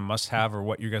 like kind of must-have, or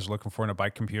what you guys are looking for in a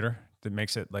bike computer that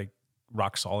makes it like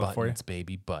rock solid for you? Buttons,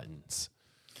 baby, buttons.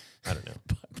 I don't know.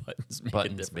 Buttons, make a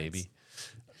Buttons, difference. baby.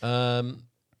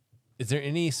 Is there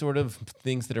any sort of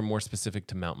things that are more specific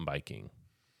to mountain biking?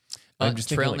 I'm just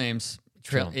thinking, Trail like, names.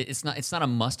 It's not a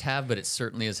must-have, but it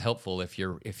certainly is helpful if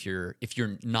you're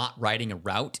not riding a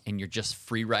route and you're just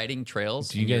free riding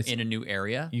trails. you guys- you're in a new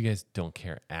area? You guys don't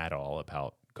care at all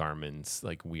about Garmin's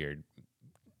like weird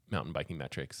mountain biking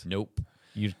metrics. Nope.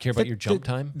 You care about your jump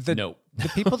time? Nope. The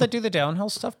people that do the downhill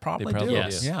stuff probably, probably do. do.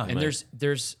 Yes. Yeah. And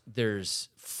there's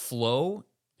flow.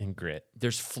 And grit.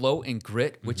 There's flow and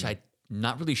grit, which I'm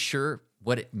not really sure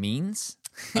what it means.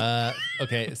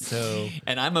 Okay, so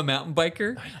And I'm a mountain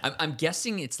biker. I'm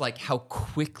guessing it's like how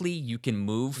quickly you can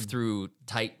move through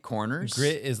tight corners.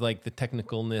 grit is like the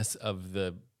technicalness of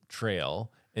the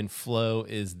trail, and flow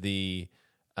is the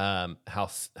how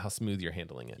smooth you're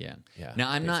handling it. Yeah.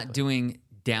 Now I'm not doing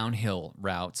downhill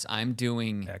routes. I'm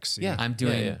doing XC. Yeah. I'm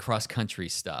doing Yeah. cross country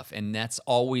stuff, and that's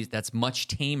much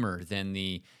tamer than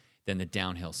the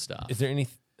downhill stuff. Is there any?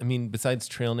 I mean, besides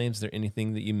trail names, is there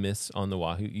anything that you miss on the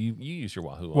Wahoo? You use your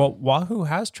Wahoo. Well, Wahoo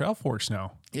has trail forks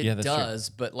now. It Yeah, that's true. does,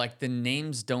 but like the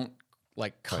names don't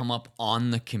like come up on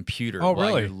the computer Oh, while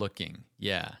really? you're looking.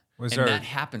 Yeah, Was and there- that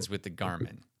happens with the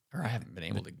Garmin, or I haven't been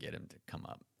able to get them to come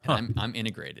up. And I'm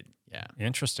integrated. Yeah.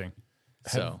 Interesting.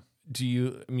 So do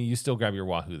you? I mean, you still grab your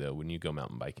Wahoo though when you go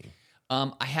mountain biking?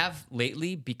 I have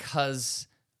lately because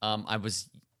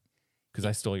Because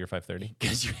I stole your 530.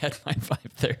 because you had my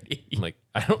 530. I'm like,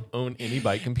 I don't own any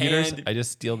bike computers. And- I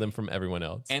just steal them from everyone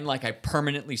else. And like I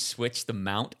permanently switched the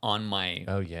mount on my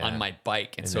on my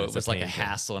bike, and so it's it was a like a pain.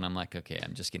 hassle. And I'm like, okay,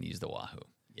 I'm just gonna use the Wahoo.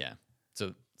 Yeah.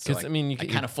 So Because I mean, you I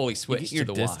get kind of fully you switched get your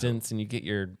to the Wahoo. distance and you get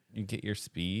your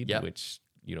speed, Yep. which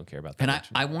you don't care about that And much.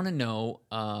 I want to know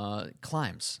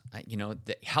climbs.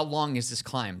 How long is this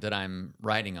climb that I'm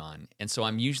riding on? And so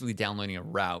I'm usually downloading a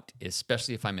route,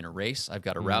 especially if I'm in a race. I've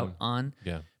got a route on.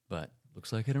 Yeah. But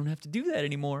looks like I don't have to do that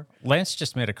anymore. Lance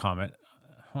just made a comment.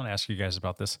 I want to ask you guys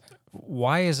about this.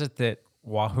 Why is it that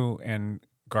Wahoo and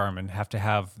Garmin have to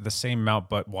have the same mount,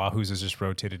 but Wahoo's is just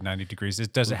rotated 90 degrees?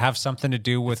 Does it have something to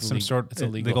do with some sort It's of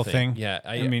a legal thing. thing? Yeah,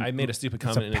 I made a stupid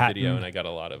comment in a patent. video, and I got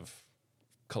a lot of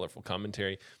colorful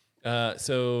commentary.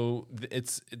 So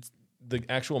it's the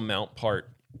actual mount part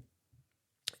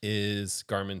is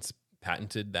Garmin's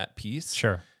patented that piece.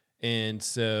 Sure. And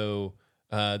so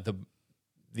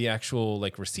the actual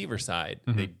like receiver side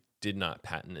they did not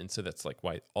patent, and so that's like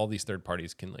why all these third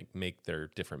parties can like make their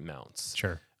different mounts.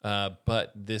 Sure.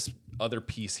 But this other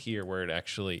piece here, where it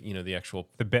actually, the actual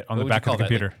The bit on what the would you back of call the that?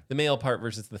 computer. Like the male part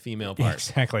versus the female part.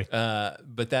 Exactly.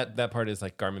 But that part is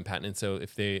like Garmin patent, and so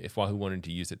if Wahoo wanted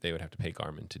to use it, they would have to pay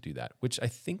Garmin to do that, which I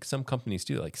think some companies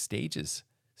do. Like Stages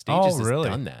has really?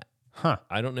 done that. Huh.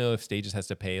 I don't know if Stages has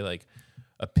to pay like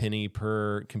a penny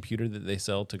per computer that they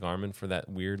sell to Garmin for that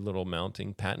weird little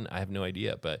mounting patent. I have no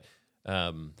idea, but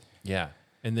yeah.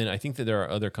 And then I think that there are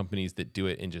other companies that do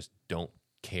it and just don't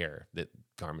care that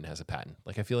Garmin has a patent.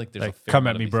 Like I feel like there's a fair Come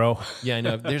amount at of me, these- bro. Yeah, I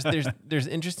know. There's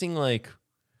interesting like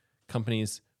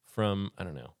companies from, I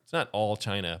don't know. It's not all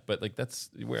China, but like that's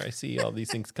where I see all these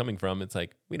things coming from. It's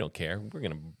like we don't care. We're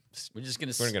We're just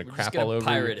gonna gonna crap all over.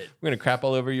 pirate it. We're gonna crap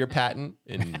all over your patent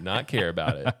and not care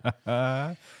about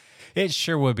it. It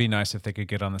sure would be nice if they could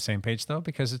get on the same page, though,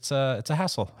 because it's a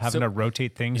hassle having So- to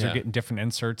rotate things or yeah. getting different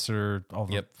inserts or all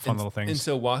the fun little things. And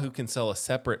so Wahoo can sell a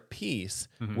separate piece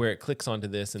where it clicks onto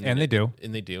this, and And they do.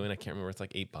 and they do, and I can't remember. It's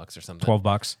like $8 or something.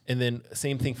 $12. And then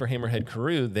same thing for Hammerhead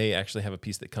Karoo. They actually have a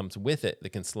piece that comes with it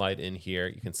that can slide in here.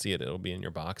 You can see it. It'll be in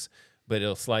your box, but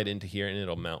it'll slide into here and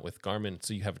it'll mount with Garmin.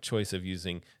 So you have a choice of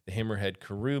using the Hammerhead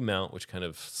Karoo mount, which kind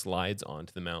of slides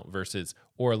onto the mount,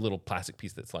 or a little plastic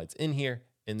piece that slides in here.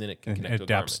 And then it can connect to a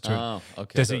adapts Garmin. to it. Oh,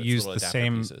 okay. Does So it it's use little the adapter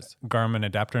same pieces. Garmin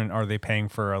adapter, and are they paying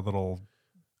for a little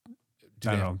I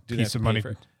don't know, piece of money?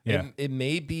 Yeah. It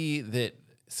may be that.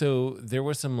 So there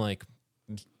was some like,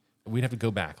 we'd have to go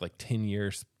back like 10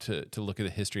 years to look at the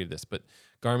history of this, but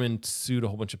Garmin sued a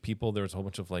whole bunch of people. There was a whole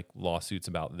bunch of like lawsuits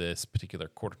about this particular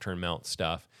quarter turn mount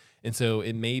stuff. And so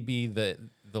it may be that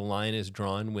the line is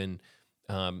drawn when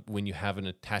when you have an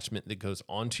attachment that goes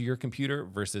onto your computer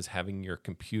versus having your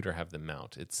computer have the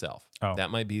mount itself. Oh. That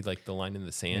might be like the line in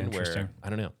the sand where Interesting. I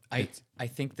don't know. I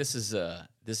think this is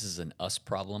an us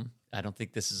problem. I don't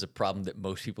think this is a problem that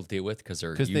most people deal with because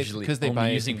they're usually they only buy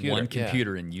a using computer. one Yeah.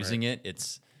 computer and using it.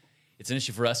 It's an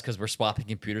issue for us because we're swapping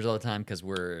computers all the time because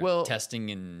we're testing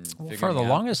and figuring For the out.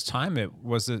 longest time, it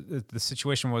was the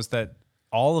situation was that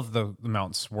all of the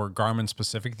mounts were Garmin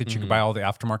specific, that you could buy all the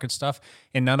aftermarket stuff,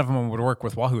 and none of them would work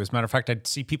with Wahoo. As a matter of fact, I'd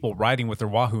see people riding with their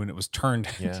Wahoo and it was turned,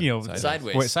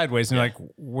 sideways, and you're like,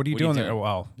 "What are you doing there?" Oh,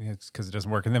 well, it's because it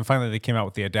doesn't work. And then finally, they came out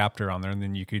with the adapter on there, and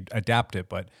then you could adapt it.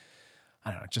 But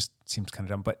I don't know, it just seems kind of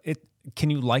dumb. But can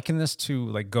you liken this to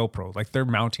like GoPro, like their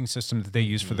mounting system that they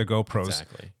use for the GoPros?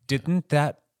 Exactly. Didn't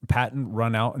that patent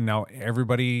run out and now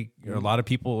everybody, a lot of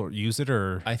people use it?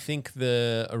 Or I think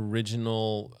the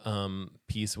original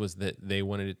piece was that they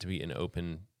wanted it to be an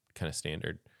open kind of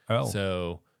standard. Oh.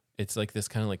 So it's like this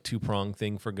kind of like 2-prong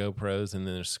thing for GoPros, and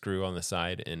then there's a screw on the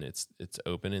side, and it's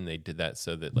open, and they did that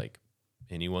so that like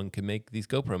anyone could make these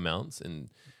GoPro mounts, and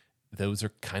those are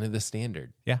kind of the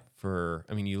standard. Yeah. For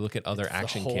you look at other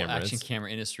action the whole cameras. action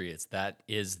camera industry. That's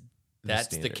the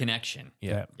standard. connection.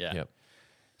 Yeah. Yeah. Yep.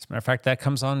 as a matter of fact, that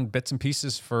comes on bits and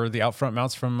pieces for the out front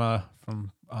mounts from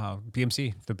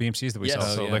BMC, the BMCs that we Yes.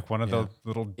 saw. Oh, So yeah. like one of the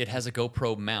little. It has a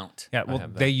GoPro mount. Yeah, well,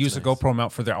 have that. they use It's a nice. GoPro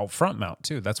mount for their out front mount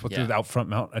too. That's what Yeah. the out front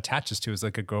mount attaches to, is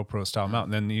like a GoPro style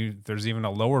mount. And then there's even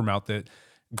a lower mount that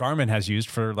Garmin has used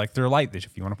for like their light, that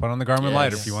if you want to put on the Garmin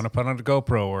light, or if you want to put on a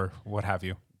GoPro or what have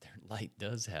you. Their light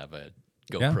does have a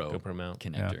GoPro, GoPro mount.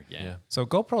 connector. Yeah. So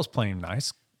GoPro's playing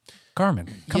nice. Garmin,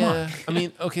 come on.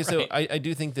 Okay, so I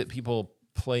do think that people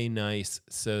play nice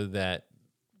so that,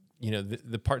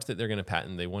 the parts that they're going to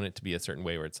patent, they want it to be a certain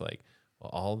way where it's like,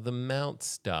 well, all the mount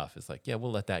stuff is like, yeah,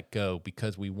 we'll let that go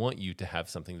because we want you to have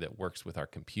something that works with our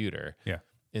computer. Yeah.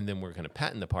 And then we're going to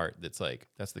patent the part that's like,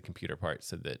 that's the computer part,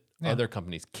 so that other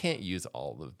companies can't use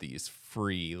all of these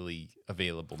freely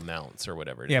available mounts or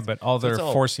whatever it is. Yeah, but all So they're it's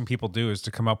all forcing people to do is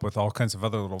to come up with all kinds of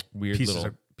other little weird pieces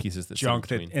little of pieces that junk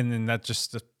sit in that, between. and then that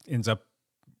just ends up,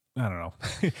 I don't know,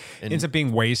 And- ends up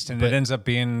being waste, and it ends up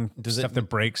being stuff that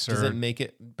breaks Does or it make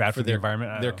it bad for the their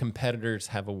environment? I don't Their know. competitors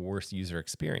have a worse user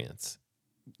experience.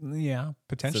 Yeah,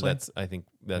 potentially. I think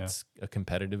that's a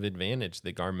competitive advantage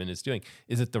that Garmin is doing.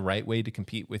 Is it the right way to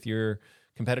compete with your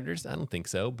competitors? I don't think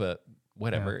so, but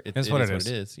whatever. Yeah. It is what it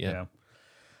is. Yeah.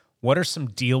 What are some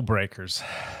deal breakers?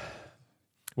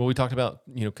 Well, we talked about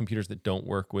computers that don't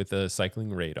work with a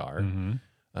cycling radar.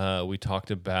 Mm-hmm. We talked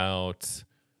about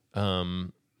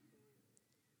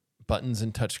buttons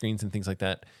and touchscreens and things like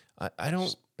that. I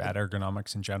don't. Bad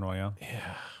ergonomics in general, yeah.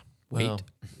 Well, Weight,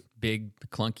 big,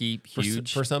 clunky,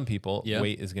 huge. for some people, Yeah.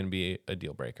 weight is going to be a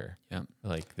deal breaker. Yeah.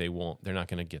 Like they're not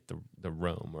going to get the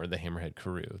Rome or the Hammerhead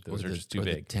Karoo. Those Or are the- just too or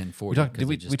the big. 1040, We talked, 'cause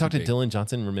we they're just talked too to big. Dylan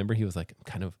Johnson. Remember, he was like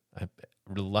I'm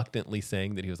reluctantly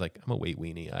saying that he was like, I'm a weight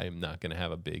weenie. I am not going to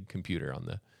have a big computer on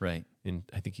the. Right. And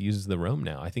I think he uses the Rome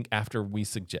now. I think after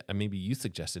maybe you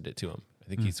suggested it to him. I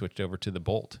think he switched over to the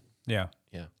Bolt. Yeah.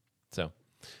 Yeah. So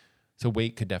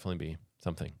weight could definitely be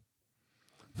something.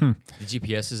 The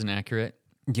GPS isn't accurate.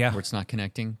 Yeah. Where it's not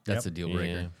connecting. That's Yep. a deal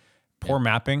breaker. Yeah. Poor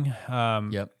mapping.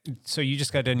 Yep. So you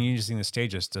just got done using the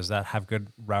Stages. Does that have good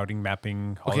routing,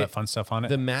 mapping, all Okay, that fun stuff on it?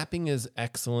 The mapping is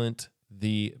excellent.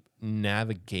 The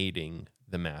navigating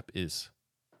the map is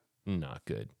not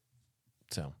good.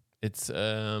 So it's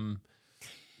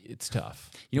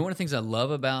tough. You know, one of the things I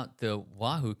love about the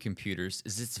Wahoo computers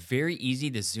is it's very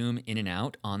easy to zoom in and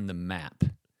out on the map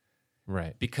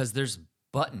Right. because there's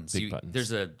buttons. Big buttons.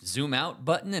 There's a zoom out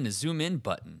button and a zoom in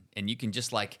button, and you can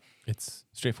just It's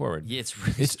straightforward. yeah, it's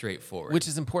really straightforward. Which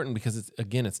is important because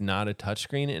it's not a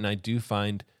touchscreen, and I do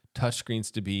find touchscreens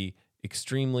to be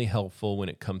extremely helpful when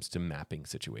it comes to mapping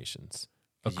situations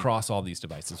across all these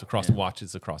devices, across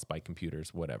watches, across bike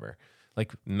computers, whatever.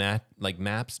 Like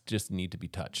maps just need to be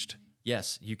touched.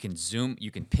 yes, you can zoom, you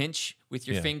can pinch with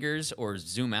your fingers or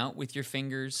zoom out with your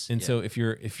fingers. And so if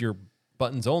you're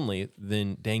buttons only,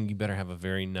 then dang, you better have a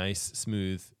very nice,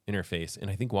 smooth interface. And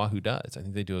I think Wahoo does. I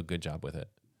think they do a good job with it.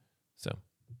 So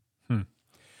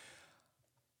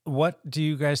What do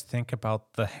you guys think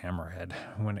about the Hammerhead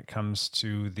when it comes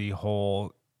to the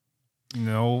whole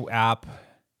no app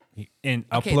and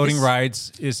uploading this-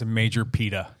 rides is a major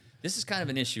PETA? This is kind of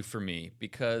an issue for me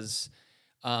because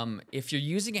if you're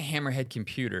using a Hammerhead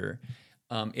computer,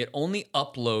 it only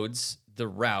uploads the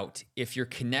route if you're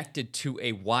connected to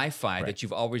a Wi-Fi that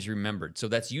you've always remembered. So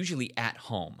that's usually at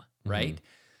home, right?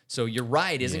 So your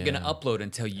ride isn't going to upload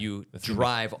until you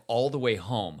drive all the way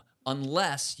home,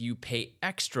 unless you pay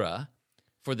extra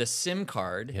for the SIM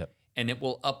card, Yep. and it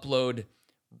will upload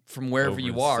from wherever Over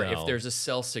you the are cell. if there's a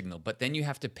cell signal. But then you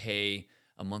have to pay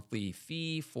a monthly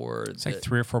fee for It's like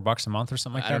 $3 or $4 a month or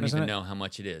something like I that, don't isn't even it? know how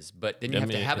much it is. But then you I have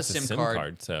to mean, have a it's SIM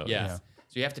card. so Yeah. So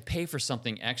you have to pay for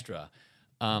something extra.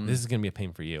 this is gonna be a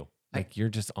pain for you. Like you're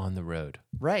just on the road.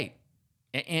 Right.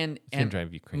 And gonna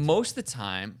drive you crazy. most of the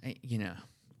time,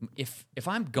 if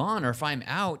I'm gone or if I'm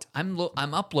out, I'm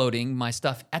uploading my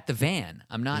stuff at the van.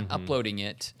 I'm not uploading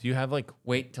it. Do you have like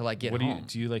Wait till I get home.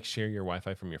 do you like share your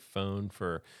Wi-Fi from your phone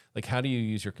for like how do you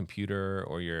use your computer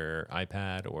or your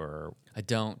iPad or I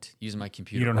don't use my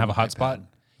computer. You don't or have a my hotspot?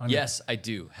 iPad. Yes, I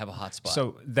do have a hotspot.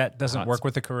 So that doesn't work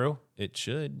with the Karoo? it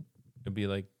should it'd be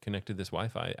like connect to this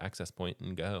Wi-Fi access point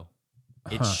and go.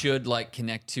 it should like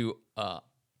connect to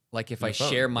like if I phone,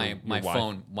 share your my Wi-Fi.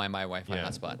 phone, my Wi-Fi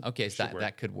hotspot. Okay, so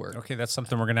that could work. Okay, that's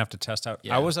something we're going to have to test out.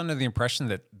 Yeah. I was under the impression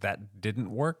that that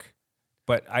didn't work,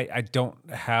 but I don't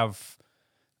have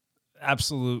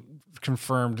absolute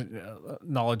confirmed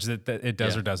knowledge that it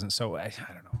does or doesn't. So I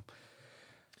don't know.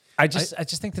 I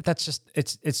just think that's just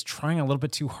it's trying a little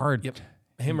bit too hard. Yep.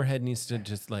 Hammerhead needs to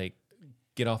just like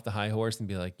get off the high horse and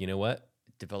be like, you know what?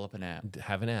 Develop an app.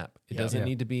 Have an app. It doesn't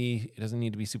need to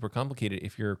be super complicated.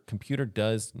 If your computer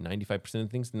does 95%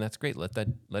 of things, then that's great. Let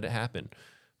it happen.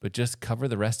 But just cover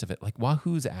the rest of it. Like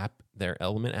Wahoo's app, their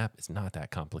Element app is not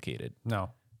that complicated.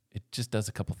 No. It just does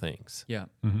a couple things. Yeah.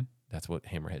 That's what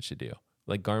Hammerhead should do.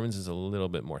 Like Garmin's is a little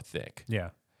bit more thick, Yeah.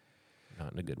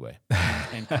 not in a good way.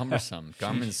 And cumbersome.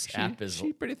 Garmin's app is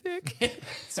pretty thick.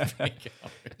 it's pretty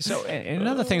cumbersome. So and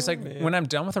another thing is like when I'm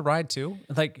done with a ride too,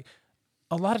 like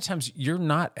a lot of times you're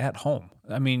not at home.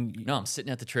 I mean, No, I'm sitting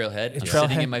at the trailhead. I'm trailhead,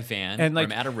 sitting in my van. and like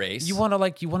I'm at a race. You want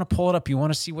to pull it up. You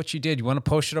want to see what you did. You want to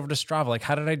post it over to Strava. Like,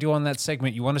 how did I do on that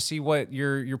segment? You want to see what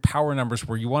your power numbers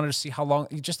were. You wanted to see how long.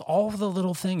 Just all of the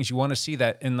little things. You want to see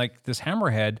that. And like this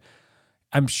Hammerhead,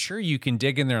 I'm sure you can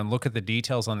dig in there and look at the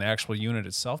details on the actual unit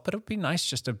itself. But it would be nice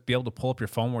just to be able to pull up your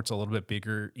phone where it's a little bit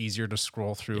bigger, easier to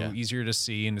scroll through, easier to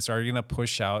see, and it's already going to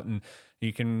push out and.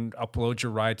 You can upload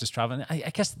your ride to Strava. And I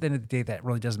guess at the end of the day, that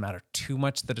really doesn't matter too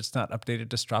much that it's not updated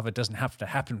to Strava. It doesn't have to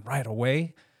happen right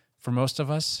away for most of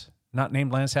us, not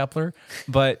named Lance Hapler.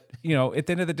 But, at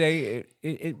the end of the day,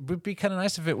 it would be kind of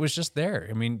nice if it was just there.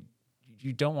 I mean,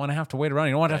 you don't want to have to wait around.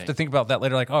 You don't want to have to think about that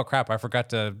later. Like, oh, crap, I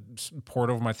forgot to pour it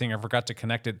over my thing. I forgot to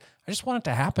connect it. I just want it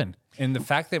to happen. And the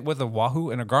fact that with a Wahoo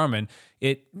and a Garmin,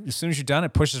 as soon as you're done,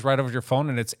 it pushes right over your phone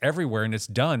and it's everywhere and it's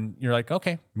done. You're like,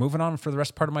 okay, moving on for the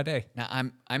rest part of my day.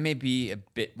 Now, I may be a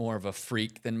bit more of a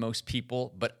freak than most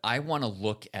people, but I want to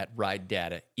look at ride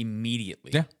data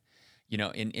immediately. Yeah.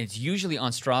 And it's usually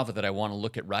on Strava that I want to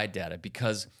look at ride data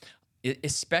because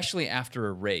especially after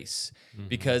a race,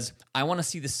 because I want to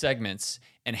see the segments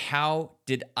and how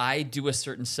did I do a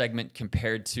certain segment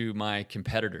compared to my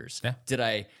competitors? Yeah.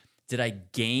 Did I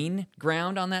gain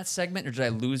ground on that segment or did I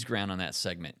lose ground on that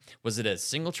segment? Was it a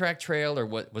single track trail or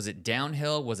was it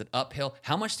downhill? Was it uphill?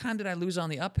 How much time did I lose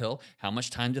on the uphill? How much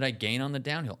time did I gain on the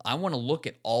downhill? I want to look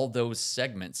at all those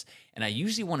segments, and I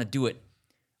usually want to do it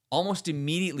almost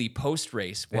immediately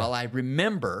post-race while I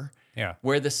remember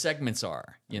where the segments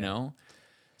are,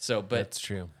 So, but That's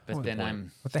true. But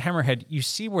then With the Hammerhead, you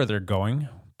see where they're going,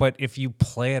 but if you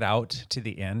play it out to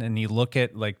the end and you look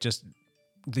at like just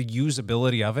the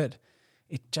usability of it,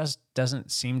 it just doesn't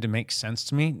seem to make sense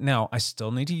to me. Now, I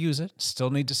still need to use it,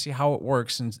 still need to see how it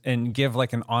works and give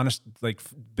like an honest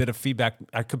bit of feedback.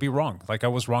 I could be wrong. Like I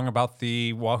was wrong about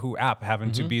the Wahoo app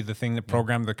having to be the thing that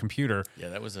programmed the computer. Yeah,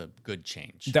 that was a good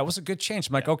change. That was a good change.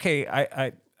 I'm like,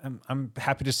 okay, I'm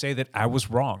happy to say that I was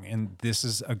wrong and this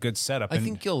is a good setup. I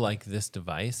think you'll like this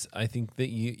device. I think that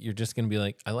you're just going to be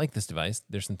like, I like this device.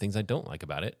 There's some things I don't like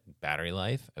about it. Battery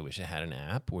life. I wish it had an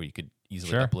app where you could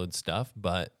easily upload stuff,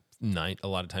 but a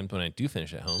lot of times when I do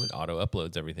finish at home, it auto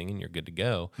uploads everything and you're good to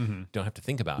go. Don't have to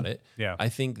think about it. Yeah. I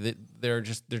think that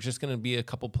there's just going to be a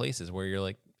couple places where you're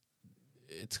like,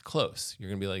 it's close. You're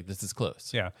going to be like, this is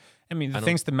close. Yeah. I mean, the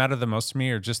things that matter the most to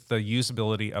me are just the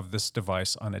usability of this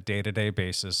device on a day-to-day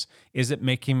basis. Is it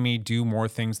making me do more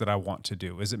things that I want to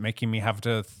do? Is it making me have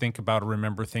to think about or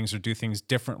remember things or do things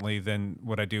differently than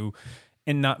what I do?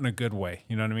 And not in a good way.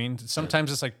 You know what I mean?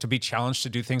 Sometimes it's like to be challenged to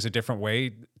do things a different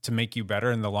way to make you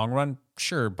better in the long run.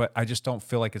 Sure. But I just don't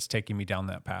feel like it's taking me down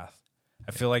that path.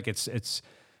 I feel like it's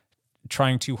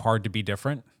trying too hard to be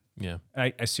different. Yeah.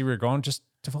 I see where you're going. Just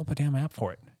develop a damn app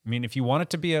for it. I mean, if you want it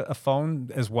to be a phone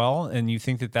as well, and you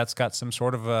think that that's got some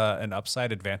sort of an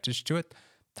upside advantage to it,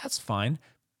 that's fine.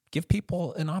 Give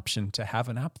people an option to have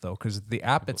an app though, because the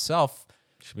app itself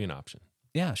Should be an option.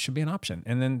 Yeah, it should be an option.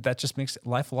 And then that just makes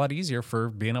life a lot easier for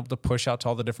being able to push out to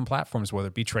all the different platforms, whether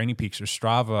it be Training Peaks or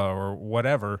Strava or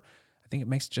whatever. I think it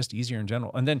makes it just easier in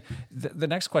general. And then the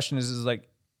next question is like,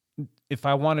 if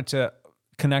I wanted to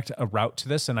connect a route to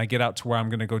this and I get out to where I'm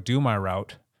going to go do my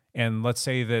route, and let's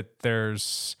say that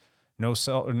there's no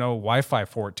Wi-Fi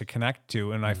for it to connect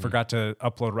to, and I forgot to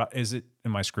upload route,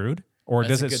 am I screwed? Or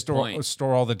That's does a it good store point.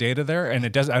 store all the data there? And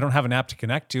I don't have an app to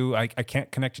connect to. I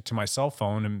can't connect it to my cell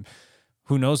phone, and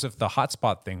who knows if the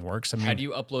hotspot thing works? I mean, How do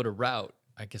you upload a route?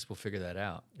 I guess we'll figure that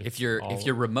out. If you're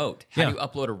remote, how do you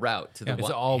upload a route to the It's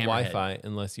all Hammerhead? Wi-Fi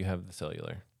unless you have the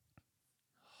cellular.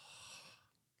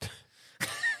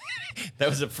 That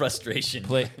was a frustration.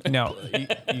 now,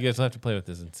 You guys will have to play with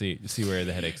this and see where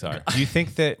the headaches are. do you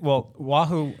think that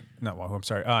Hammerhead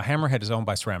is owned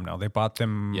by SRAM now? They bought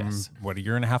them Yes. a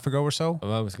year and a half ago or so?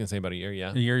 I was going to say about a year,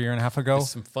 yeah. A year and a half ago? There's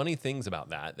some funny things about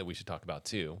that we should talk about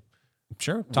too.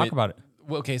 Sure, talk about it.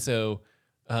 Well, okay, so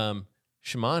Shimano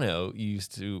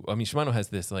Shimano has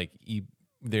this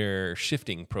their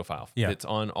shifting profile that's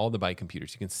on all the bike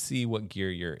computers. You can see what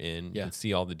gear you're in. You can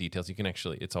see all the details. You can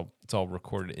actually, it's all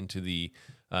recorded into the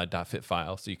 .fit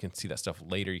file, so you can see that stuff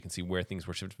later. You can see where things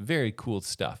were shipped. Very cool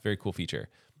stuff. Very cool feature.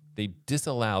 They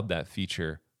disallowed that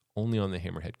feature only on the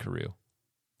Hammerhead Karoo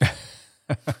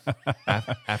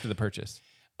after the purchase.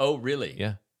 Oh, really?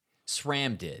 Yeah.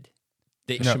 SRAM did.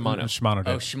 Shimano. Shimano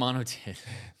did. Oh, Shimano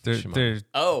did. They're-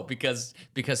 Oh, because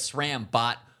SRAM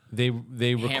bought. They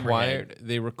required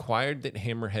Hammerhead. that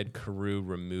Hammerhead Karoo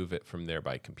remove it from their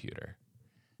bike computer.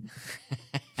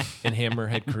 And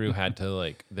Hammerhead Karoo had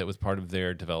to that was part of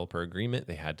their developer agreement.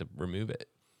 They had to remove it.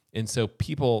 And so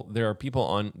there are people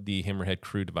on the Hammerhead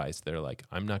Karoo device that are like,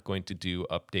 I'm not going to do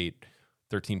update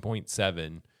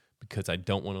 13.7 because I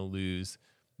don't want to lose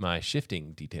my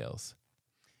shifting details.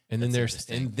 And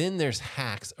then there's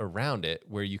hacks around it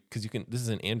where because you can, this is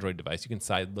an Android device, you can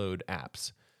side load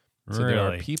apps. So there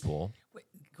are Really? people. Wait,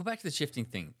 go back to the shifting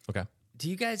thing. Okay. Do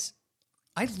you guys?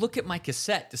 I look at my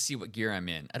cassette to see what gear I'm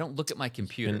in. I don't look at my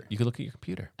computer. And you can look at your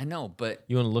computer. I know, but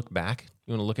You want to look back?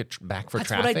 You want to look at back for that's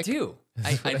traffic? what I do.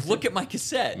 I look at my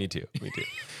cassette. Me too.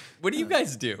 What do you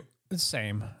guys do? the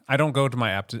same. I don't go to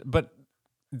my app, but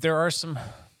there are some.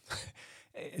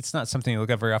 It's not something you look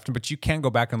at very often, but you can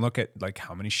go back and look at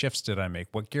how many shifts did I make?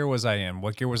 What gear was I in?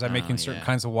 What gear was I making certain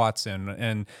kinds of watts in?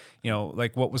 And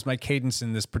what was my cadence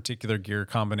in this particular gear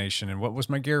combination? And what was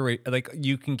my gear rate?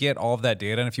 You can get all of that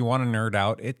data, and if you want to nerd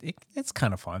out, it's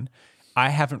kind of fun. I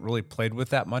haven't really played with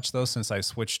that much though since I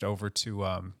switched over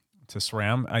to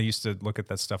SRAM. I used to look at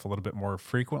that stuff a little bit more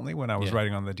frequently when I was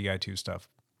writing on the Di2 stuff,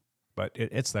 but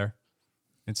it's there.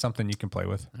 It's something you can play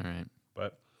with. All right,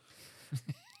 but.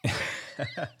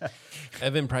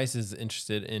 Evan Price is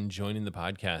interested in joining the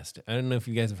podcast. I don't know if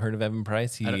you guys have heard of Evan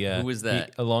Price. who is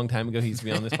that? A long time ago, he used to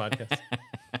be on this podcast.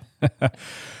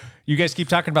 You guys keep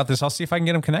talking about this. I'll see if I can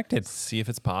get them connected. See if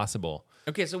it's possible.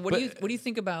 Okay, so what do you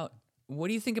think about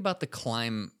the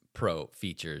Climb Pro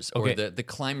features or the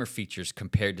Climber features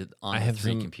compared to the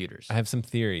three computers? I have some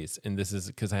theories, and this is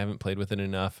because I haven't played with it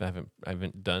enough. I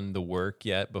haven't done the work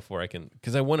yet before I can,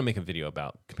 because I want to make a video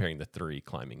about comparing the three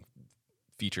climbing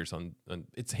features on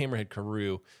it's Hammerhead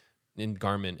Karoo and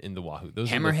Garmin in the Wahoo.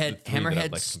 Those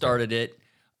Hammerhead started it.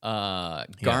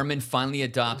 Garmin finally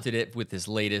adopted it with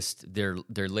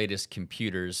their latest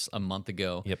computers a month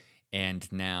ago. Yep.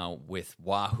 And now with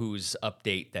Wahoo's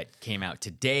update that came out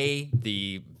today,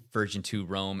 the version 2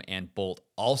 Roam and Bolt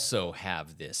also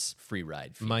have this free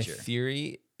ride feature. My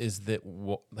theory is that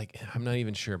I'm not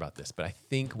even sure about this, but I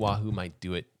think Wahoo might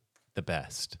do it the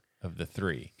best of the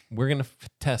three. We're going to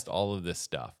test all of this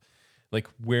stuff, like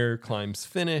where climbs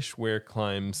finish, where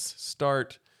climbs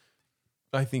start.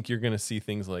 I think you're going to see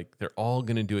things like they're all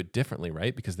going to do it differently,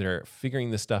 right? Because they're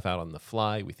figuring this stuff out on the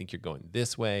fly. We think you're going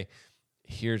this way.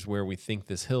 Here's where we think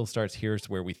this hill starts. Here's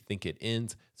where we think it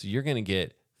ends. So you're going to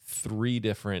get 3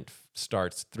 different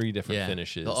starts, 3 different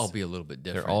finishes. They'll all be a little bit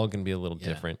different. They're all going to be a little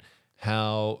different.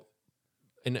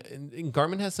 And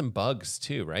Garmin has some bugs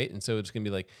too, right? And so it's going to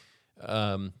be like,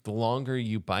 the longer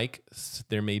you bike,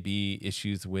 there may be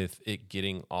issues with it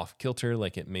getting off kilter.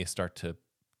 Like it may start to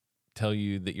tell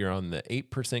you that you're on the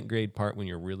 8% grade part when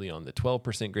you're really on the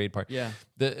 12% grade part. Yeah.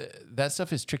 That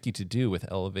stuff is tricky to do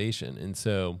with elevation. And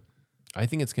so I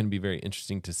think it's going to be very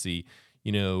interesting to see,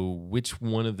 which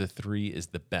one of the 3 is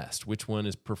the best, which one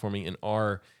is performing in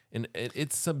R. And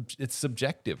it's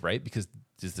subjective, right? Because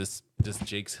does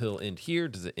Jake's Hill end here?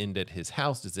 Does it end at his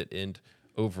house? Does it end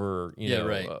over,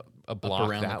 a block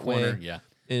around that the corner? way? Yeah.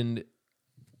 And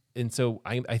so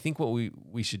I think what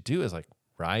we should do is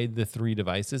ride the 3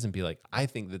 devices and be like, I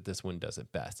think that this one does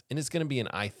it best. And it's going to be an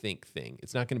I think thing.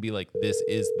 It's not going to be like, this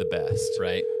is the best.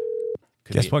 Right.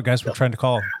 Guess what, guys? We're trying to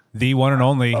call the one and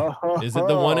only. Is it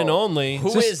the one and only?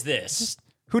 Who is this?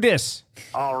 Who dis?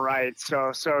 All right.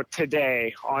 So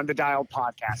today on the Dialed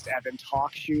podcast, Evan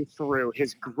talks you through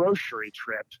his grocery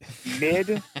trip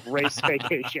mid-race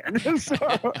vacation. So,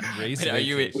 Race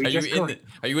Wait, vacation.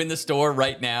 are you in the store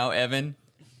right now, Evan?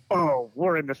 oh,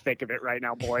 we're in the thick of it right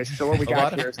now, boys. So what we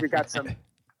got here is we got some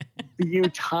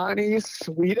Butani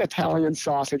sweet Italian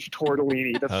sausage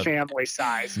tortellini, the family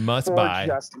size. Must for buy.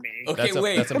 just me. Okay,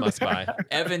 wait. That's a must buy.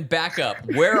 Evan, back up.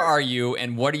 Where are you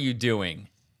and what are you doing?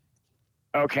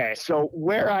 Okay, so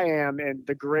where I am in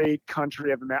the great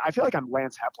country of America, I feel like I'm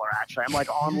Lance Hepler, actually. I'm like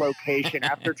on location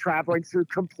after traveling through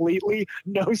completely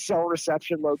no cell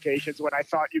reception locations when I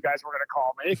thought you guys were going to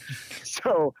call me.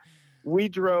 So we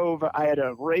drove, I had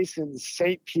a race in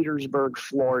St. Petersburg,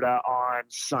 Florida on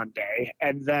Sunday,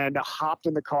 and then hopped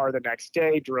in the car the next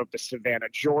day, drove to Savannah,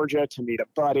 Georgia to meet a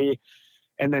buddy.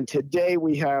 And then today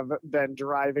we have been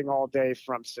driving all day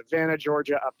from Savannah,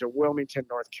 Georgia up to Wilmington,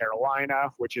 North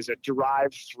Carolina, which is a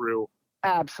drive through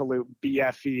absolute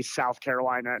BFE, South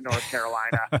Carolina, North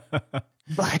Carolina.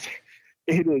 but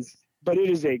it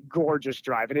is a gorgeous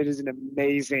drive, and it is an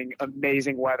amazing,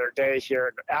 amazing weather day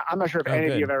here. I'm not sure if any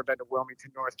of you have ever been to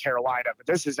Wilmington, North Carolina, but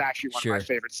this is actually one of my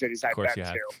favorite cities I've been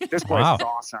to. This place is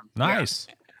awesome. Nice.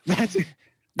 Yeah.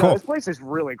 No, this place is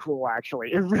really cool,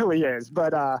 actually. It really is.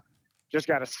 But just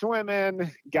got a swim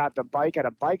in, got the bike at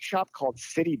a bike shop called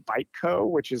City Bike Co.,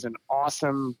 which is an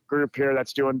awesome group here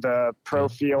that's doing the pro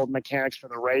field mechanics for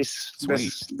the race,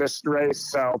 this race.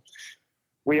 So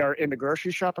we are in the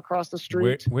grocery shop across the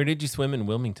street. Where did you swim in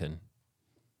Wilmington?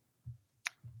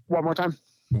 One more time.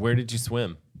 Where did you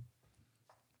swim?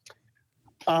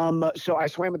 So I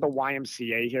swam at the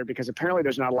YMCA here because apparently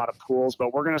there's not a lot of pools,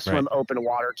 but we're going to swim open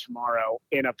water tomorrow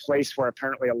in a place where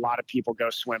apparently a lot of people go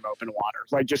swim open water.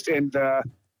 Like just in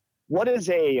what is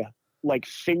a like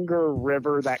finger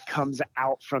river that comes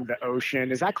out from the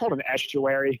ocean? Is that called an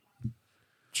estuary?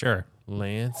 Sure.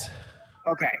 Lance.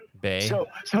 Okay. Bay. So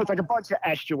it's like a bunch of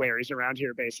estuaries around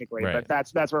here basically, but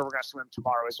that's where we're going to swim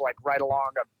tomorrow is like right along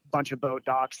a bunch of boat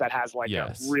docks that has like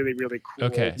a really, really cool.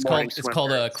 Okay. It's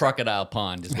called a crocodile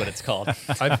pond is what it's called.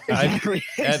 Exactly.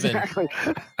 Evan, Exactly.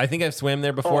 I think I've swam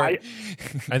there before. I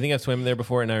think I've swam there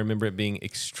before, and I remember it being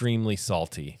extremely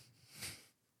salty.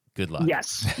 Good luck.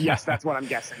 Yes, that's what I'm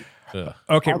guessing. Ugh.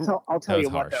 Okay. I'll tell you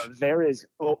what, harsh. though. There is,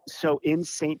 so in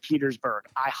St. Petersburg,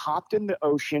 I hopped in the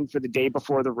ocean for the day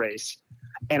before the race,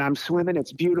 and I'm swimming.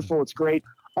 It's beautiful. It's great.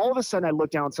 All of a sudden, I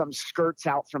look down, something skirts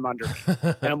out from under me.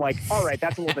 And I'm like, all right,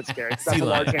 that's a little bit scary. That's a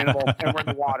large animal, and we're in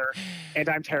the water, and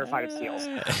I'm terrified of seals.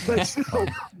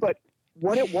 But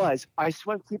what it was, I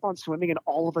keep on swimming, and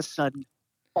all of a sudden,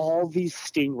 all these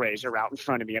stingrays are out in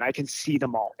front of me, and I can see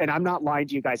them all. And I'm not lying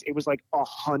to you guys. It was like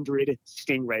 100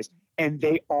 stingrays, and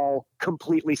they all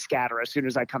completely scatter as soon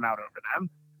as I come out over them.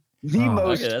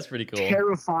 That's pretty cool.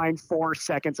 Terrifying 4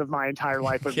 seconds of my entire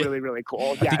life was really, really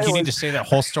cool. I think you need to say that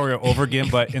whole story over again,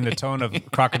 but in the tone of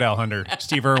Crocodile Hunter,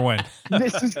 Steve Irwin.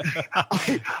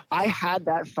 I had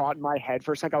that thought in my head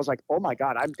for a second. I was like, oh my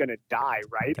God, I'm going to die,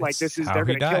 right? Like they're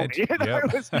going to kill me.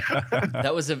 Yep.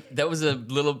 That was a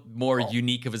little more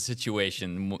unique of a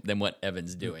situation than what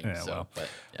Evan's doing. Yeah, All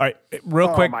right, real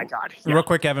quick. Oh my God. Real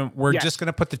quick, Evan, we're just going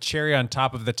to put the cherry on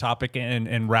top of the topic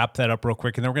and wrap that up real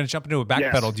quick. And then we're going to jump into a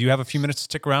backpedal. Do you have a few minutes to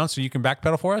stick around so you can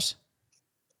backpedal for us?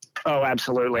 Oh,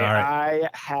 absolutely. Right. I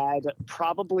had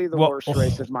probably the worst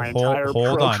race of my entire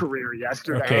pro career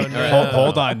yesterday. Okay,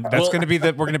 hold on. That's going to be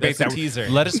we're going to base that teaser.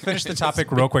 Let us finish the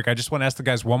topic real quick. I just want to ask the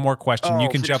guys one more question. You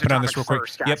can jump in on this real quick.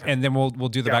 Gotcha. Yep, and then we'll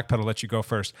do the backpedal. Let you go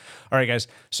first. All right, guys.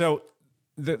 So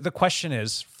the question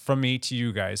is from me to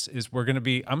you guys is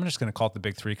I'm just going to call it the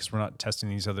big three because we're not testing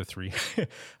these other three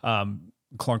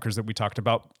clunkers that we talked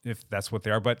about, if that's what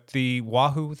they are. But the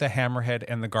Wahoo, the Hammerhead,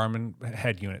 and the Garmin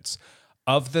head units.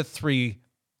 Of the three,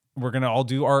 we're going to all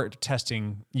do our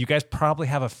testing. You guys probably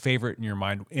have a favorite in your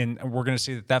mind, and we're going to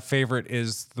say that favorite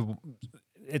is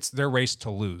it's their race to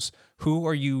lose. Who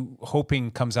are you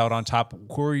hoping comes out on top?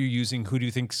 Who are you using? Who do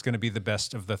you think is going to be the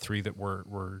best of the three that we're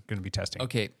going to be testing?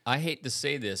 Okay, I hate to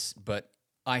say this, but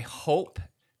I hope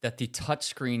that the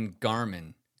touchscreen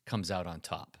Garmin comes out on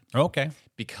top. Okay.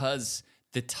 Because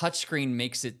the touchscreen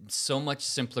makes it so much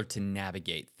simpler to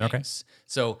navigate things. Okay.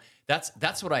 So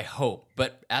that's what I hope.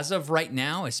 But as of right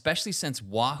now, especially since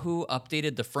Wahoo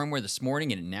updated the firmware this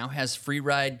morning and it now has free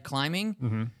ride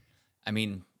climbing, I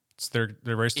mean, it's their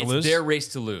race to lose? It's their race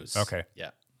to lose. Okay. Yeah.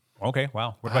 Okay,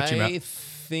 wow. What about you, Matt? I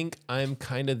think I'm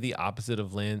kind of the opposite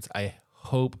of Lance. I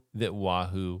hope that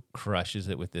Wahoo crushes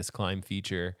it with this climb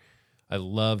feature. I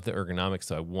love the ergonomics,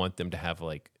 so I want them to have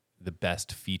like the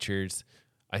best features.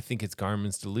 I think it's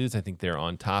Garmin's to lose. I think they're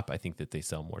on top. I think that they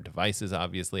sell more devices,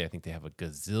 obviously. I think they have a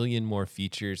gazillion more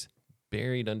features.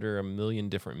 buried under a million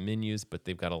different menus, but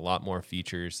they've got a lot more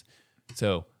features.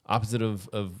 So opposite of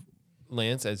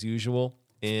Lance as usual.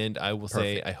 And I will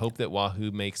say, I hope that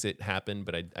Wahoo makes it happen,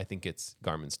 but I think it's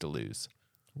Garmin's to lose.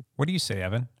 What do you say,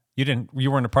 Evan? You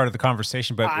weren't a part of the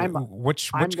conversation, but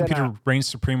which computer reigns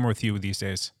supreme with you these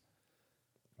days?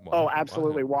 Oh,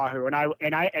 absolutely, Wahoo. And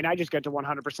I just get to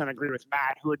 100% agree with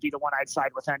Matt, who would be the one I'd side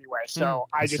with anyway. So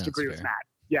I just agree with Matt.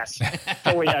 Yes,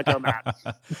 fully echo Matt.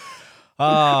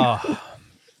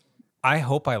 I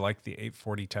hope I like the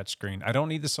 840 touchscreen. I don't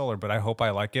need the solar, but I hope I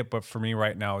like it. But for me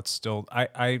right now, it's still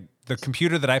the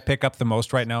computer that I pick up the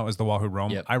most right now is the Wahoo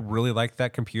Roam. Yep. I really like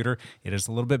that computer. It is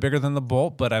a little bit bigger than the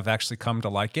Bolt, but I've actually come to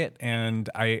like it, and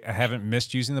I haven't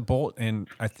missed using the Bolt. And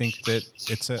I think that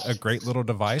it's a great little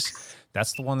device.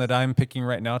 That's the one that I'm picking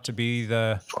right now to be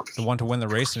the one to win the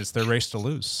race, and it's their race to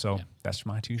lose. So that's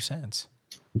my 2 cents.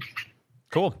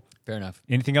 Cool. Fair enough.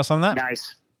 Anything else on that?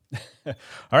 Nice. All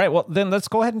right, well, then let's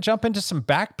go ahead and jump into some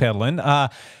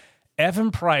backpedaling.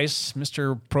 Evan Price,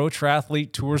 Mr. Pro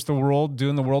Triathlete, tours the world,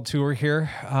 doing the world tour here.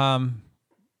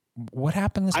 What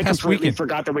happened this past weekend? I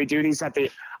forgot that we do these at the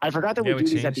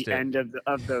end of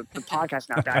the podcast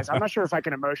now, guys. I'm not sure if I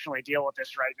can emotionally deal with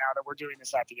this right now that we're doing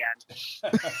this at the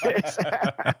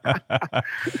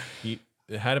end.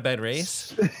 You had a bad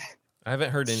race? I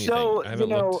haven't heard anything. So, I haven't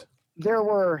looked. there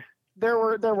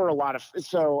were a lot of,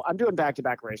 so I'm doing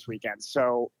back-to-back race weekends.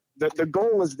 So the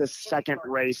goal is the second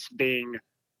race being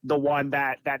the one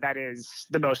that is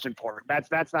the most important.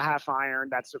 That's the half iron.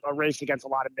 That's a race against a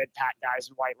lot of mid-pack guys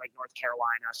in White Lake, North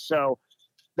Carolina. So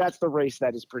that's the race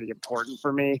that is pretty important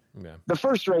for me. Yeah. The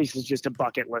first race is just a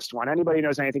bucket list one. Anybody who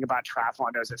knows anything about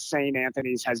triathlon knows that St.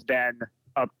 Anthony's has been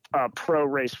a pro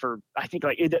race for, I think,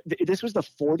 this was the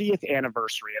 40th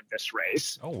anniversary of this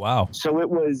race. Oh, wow. So it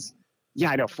was,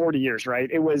 40 years, right?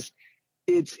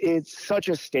 It's such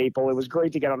a staple. It was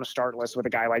great to get on the start list with a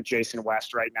guy like Jason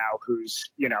West right now, who's,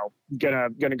 gonna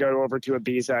go over to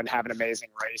Ibiza and have an amazing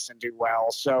race and do well.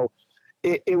 So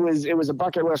it was a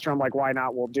bucket list where I'm like, why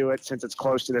not? We'll do it since it's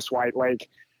close to this White Lake.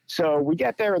 So we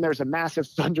get there and there's a massive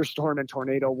thunderstorm and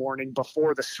tornado warning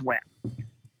before the swim,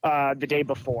 the day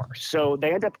before. So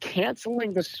they end up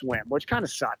canceling the swim, which kind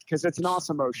of sucked because it's an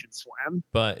awesome ocean swim.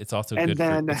 But it's also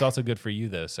good for you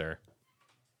though, sir.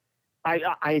 It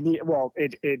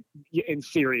in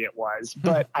theory it was,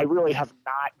 but I really have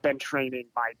not been training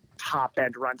my top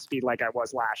end run speed like I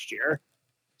was last year.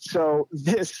 So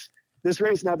this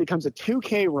race now becomes a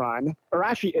 2K run, or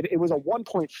actually it was a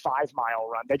 1.5 mile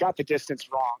run. They got the distance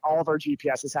wrong. All of our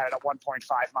GPSs had it at 1.5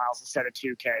 miles instead of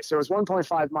 2K. So it was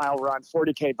 1.5 mile run,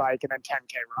 40K bike, and then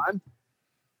 10K run.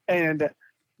 And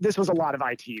this was a lot of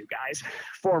ITU guys,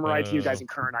 former ITU guys and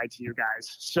current ITU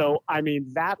guys. So, I mean,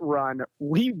 that run,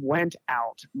 we went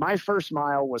out. My first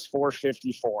mile was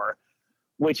 4:54,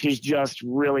 which is just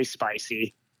really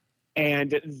spicy.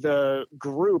 And the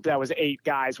group that was 8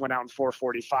 guys went out in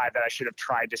 4:45 that I should have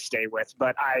tried to stay with.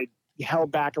 But I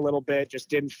held back a little bit, just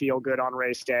didn't feel good on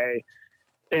race day.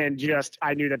 And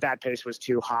I knew that pace was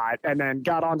too hot, and then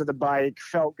got onto the bike,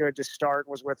 felt good to start,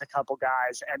 was with a couple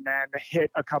guys, and then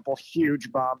hit a couple huge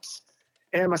bumps,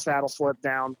 and my saddle slipped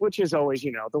down, which is always,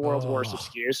 the world's worst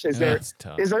excuse. Is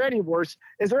there any worse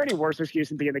excuse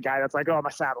than being the guy that's like, oh, my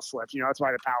saddle slipped, that's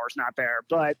why the power's not there.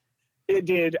 But it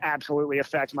did absolutely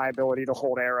affect my ability to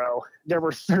hold aero. There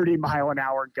were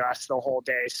 30-mile-an-hour gusts the whole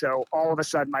day, so all of a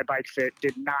sudden my bike fit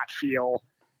did not feel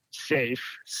safe.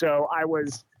 So I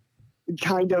was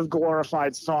kind of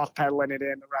glorified soft pedaling it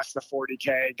in the rest of the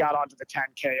 40K, got onto the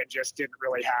 10K and just didn't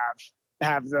really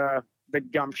have the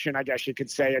gumption, I guess you could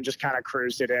say, and just kind of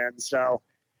cruised it in. So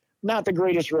not the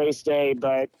greatest race day,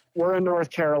 but we're in North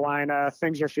Carolina.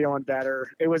 Things are feeling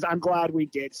better. I'm glad we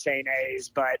did St. A's,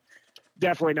 but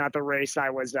definitely not the race I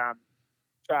was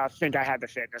think I had the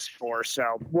fitness for.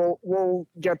 So we'll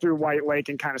get through White Lake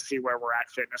and kind of see where we're at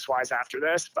fitness wise after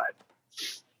this, but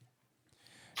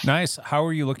nice. How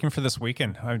are you looking for this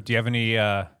weekend? Do you have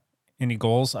any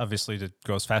goals? Obviously, to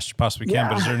go as fast as you possibly can.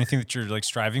 But is there anything that you're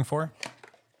striving for?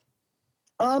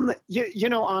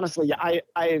 Honestly,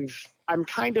 I'm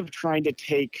kind of trying to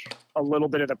take a little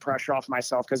bit of the pressure off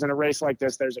myself because in a race like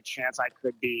this, there's a chance I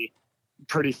could be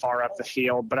pretty far up the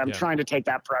field. But I'm trying to take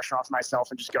that pressure off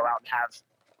myself and just go out and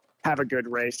have a good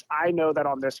race. I know that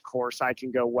on this course I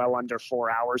can go well under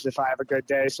 4 hours if I have a good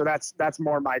day. So that's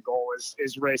more my goal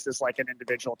is race this like an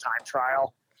individual time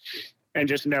trial, and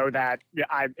just know that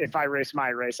if I race my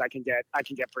race, I can get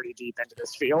pretty deep into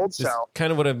this field. So it's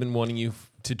kind of what I've been wanting you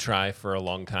to try for a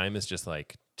long time is just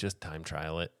time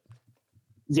trial it.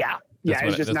 Yeah. Yeah,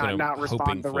 it's that's just what I'm not respond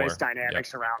hoping to the race for.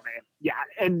 dynamics around me. Yeah,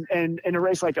 and in a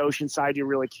race like Oceanside, you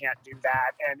really can't do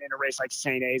that. And in a race like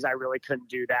St. A's, I really couldn't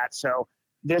do that. So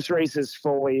this race is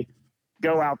fully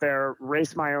go out there,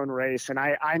 race my own race. And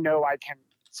I know I can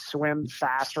swim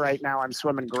fast right now. I'm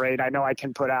swimming great. I know I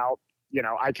can put out,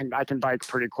 I can bike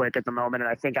pretty quick at the moment.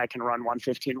 And I think I can run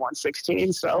 115,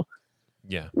 116. So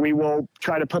Yeah. we will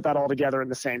try to put that all together in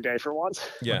the same day for once.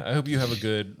 Yeah. I hope you have a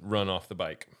good run off the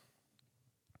bike.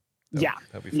 Yeah.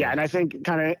 That'd be fun. Yeah. And I think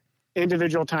kind of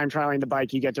individual time trialing the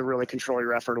bike, you get to really control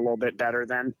your effort a little bit better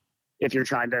than if you're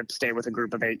trying to stay with a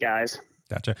group of 8 guys.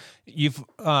 Gotcha. You've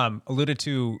alluded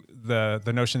to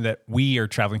the notion that we are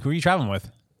traveling. Who are you traveling with?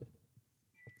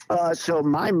 So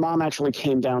my mom actually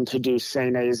came down to do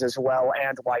St. A's as well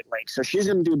and White Lake. So she's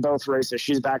going to do both races.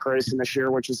 She's back racing this year,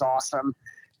 which is awesome.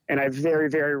 And I very,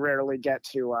 very rarely get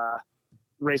to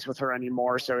race with her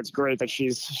anymore. So it's great that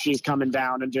she's coming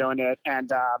down and doing it. And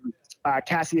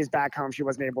Cassie is back home. She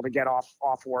wasn't able to get off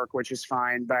work, which is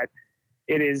fine. But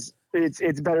it's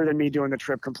better than me doing the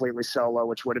trip completely solo,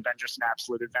 which would have been just an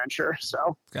absolute adventure.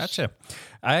 So Gotcha.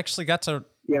 I actually got to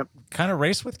kind of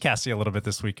race with Cassie a little bit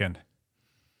this weekend.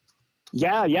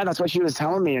 Yeah, that's what she was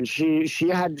telling me. And she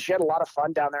had a lot of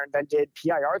fun down there and then did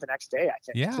PIR the next day, I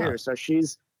think, too. So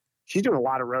she's doing a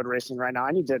lot of road racing right now.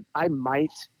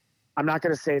 I'm not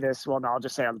going to say this. Well, no, I'll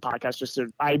just say on the podcast,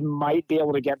 I might be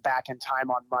able to get back in time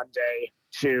on Monday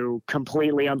to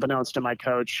completely unbeknownst to my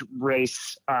coach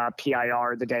race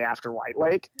PIR the day after White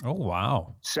Lake. Oh,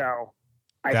 wow. So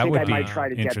I think I might try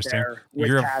to get there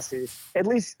with Cassie, at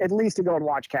least to go and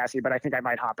watch Cassie, but I think I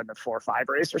might hop in the 4-5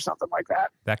 race or something like that.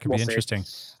 That could be interesting.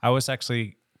 I was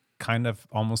actually kind of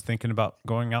almost thinking about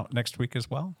going out next week as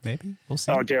well. Maybe we'll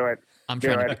see. Oh, do it. I'm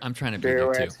trying to be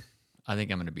there too. I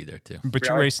think I'm going to be there too. But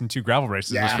you're racing 2 gravel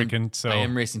races this weekend. So I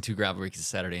am racing 2 gravel races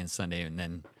Saturday and Sunday, and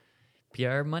then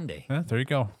PR Monday. There you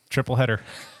go. Triple header.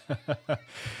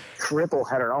 Triple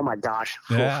header. Oh my gosh.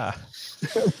 Yeah.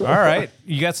 All right.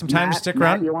 You got some time to stick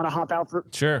around? Matt, you want to hop out for?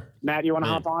 Sure. Matt, you want to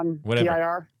hop on Whatever.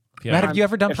 PIR? Matt, have you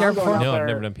ever done PR before? No, I've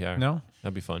never done PR. No?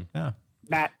 That'd be fun. Yeah.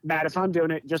 Matt, if I'm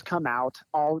doing it, just come out.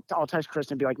 I'll text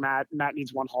Chris and be like, Matt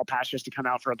needs one hall pass just to come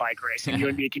out for a bike race, and you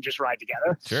and me can just ride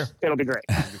together. Sure. It'll be great.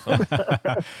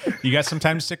 You got some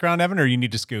time to stick around, Evan, or you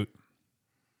need to scoot?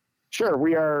 Sure.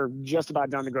 We are just about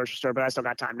done the grocery store, but I still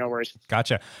got time. No worries.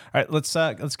 Gotcha. All right,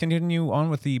 let's continue on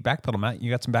with the back pedal, Matt.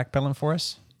 You got some back pedaling for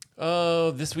us?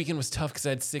 Oh, this weekend was tough because I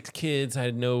had 6 kids. I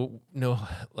had no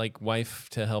wife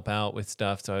to help out with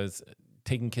stuff, so I was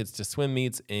taking kids to swim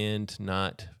meets and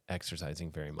not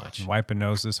exercising very much. Wiping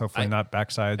noses, hopefully not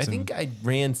backsides. I think I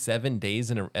ran 7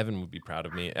 days in a. Evan would be proud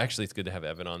of me. Actually, it's good to have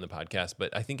Evan on the podcast,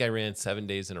 but I think I ran 7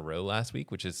 days in a row last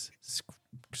week, which is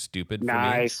stupid for me.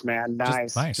 Nice, man.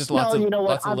 Nice. Just lots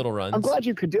of little runs. I'm glad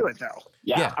you could do it, though.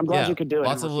 Yeah, I'm glad you could do it.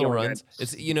 Lots of little runs. Good.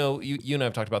 It's, you and I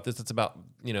have talked about this. It's about,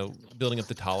 building up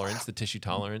the tolerance, the tissue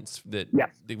tolerance that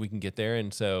we can get there.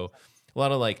 And so a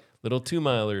lot of little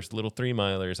 2-milers, little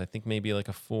 3-milers. I think maybe like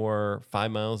a 4 or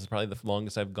 5 miles is probably the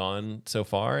longest I've gone so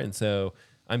far. And so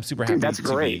I'm super happy. That's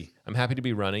great. I'm happy to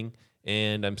be running,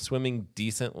 and I'm swimming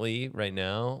decently right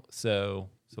now. So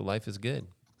life is good.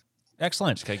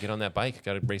 Excellent. Just got to get on that bike.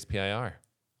 Got to race PIR.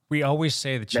 We always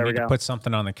say that you need to put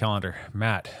something on the calendar.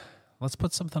 Matt, let's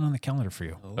put something on the calendar for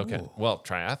you. Oh. Okay. Well,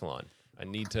 triathlon.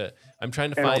 I'm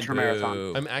trying to an find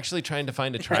ultramarathon. I'm actually trying to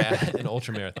find an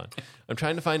ultra marathon. I'm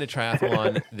trying to find a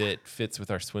triathlon that fits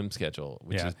with our swim schedule,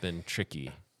 which has been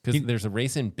tricky. Because there's a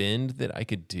race in Bend that I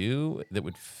could do that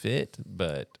would fit,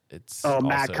 but it's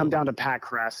Matt, come down to Pat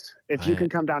Crest. If you can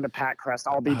come down to Pat Crest,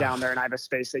 I'll be down there and I have a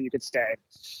space that you could stay.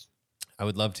 I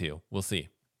would love to. We'll see.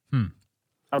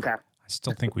 Okay. I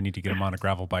still think we need to get him on a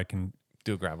gravel bike and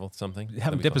do a gravel something.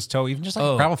 Have him dip his toe, even just like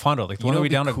a gravel fondo, like the one that we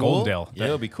down at Goldendale. Yeah,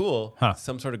 it would be cool. Huh.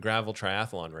 Some sort of gravel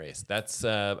triathlon race. That's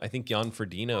I think Jan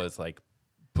Ferdino is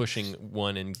pushing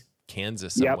one in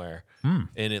Kansas somewhere, and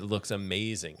it looks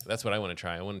amazing. That's what I want to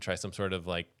try. I want to try some sort of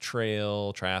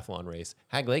trail triathlon race.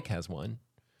 Hag Lake has one.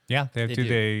 Yeah, they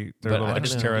do. Their little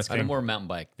Xterra thing. It's more mountain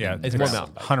bike. Yeah, it's more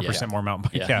mountain bike. 100% more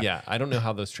mountain bike. Yeah. I don't know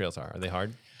how those trails are. Are they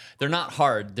hard? They're not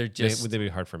hard. They're just. Would they be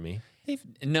hard for me?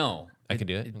 No, I could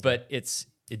do it, but it's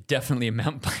definitely a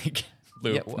mountain bike.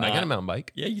 Loop, yeah, well, I got a mountain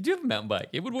bike. Yeah, you do have a mountain bike.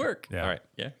 It would work. Yeah. All right.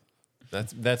 Yeah.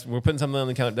 That's we're putting something on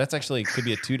the calendar. That's actually could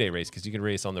be a 2-day race because you can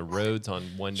race on the roads on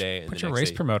one day. And put your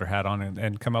race promoter hat on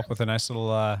and come up with a nice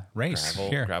little race.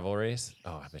 Gravel race.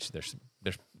 Oh, I bet you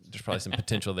there's probably some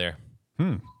potential there.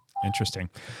 Interesting.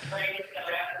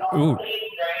 Ooh.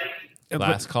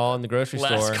 Last call in the grocery store.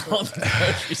 Last call in the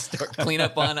grocery store. Clean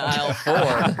up on aisle 4.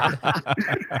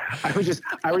 I was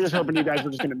just hoping you guys were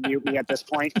just going to mute me at this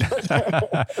point.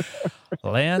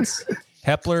 Lance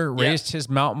Hepler raced his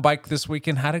mountain bike this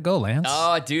weekend. How'd it go, Lance?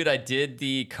 Oh, dude, I did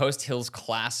the Coast Hills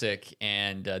Classic,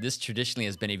 and this traditionally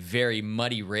has been a very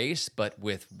muddy race, but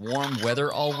with warm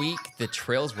weather all week, the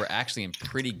trails were actually in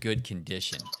pretty good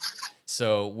condition.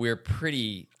 So we're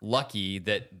pretty lucky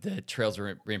that the trails were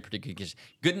in pretty good condition.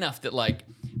 Good enough that like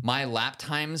my lap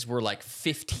times were like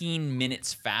 15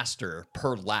 minutes faster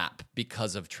per lap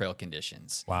because of trail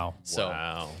conditions. Wow. So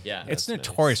Wow. yeah, It's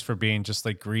notorious for being just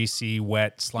like greasy,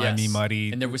 wet, slimy, Yes.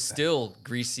 muddy. And there was still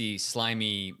greasy,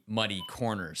 slimy, muddy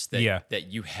corners that that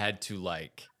you had to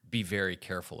like be very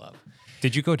careful of.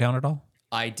 Did you go down at all?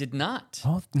 I did not.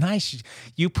 Oh, nice.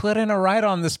 You put in a ride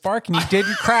on the Spark and you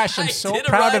didn't crash. I'm so did a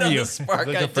proud ride of on you. the Spark.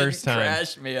 Like I the first didn't time.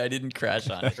 crash me. I didn't crash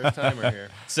on it. First time we're here.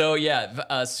 So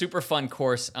yeah, super fun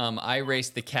course. I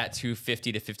raced the Cat 2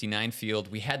 50 to 59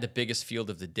 field. We had the biggest field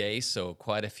of the day, so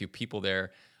quite a few people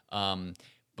there.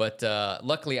 But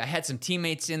luckily, I had some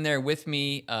teammates in there with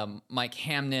me. Mike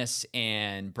Hamness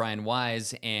and Brian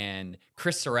Wise and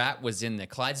Chris Surratt was in the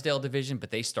Clydesdale division,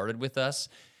 but they started with us.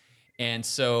 And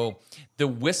so the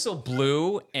whistle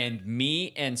blew, and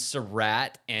me and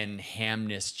Surratt and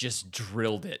Hamness just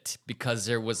drilled it because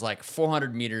there was like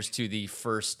 400 meters to the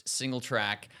first single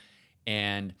track.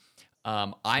 And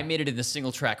I made it in the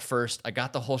single track first. I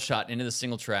got the whole shot into the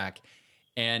single track.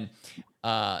 And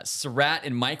Surratt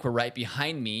and Mike were right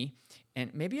behind me.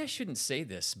 And maybe I shouldn't say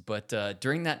this, but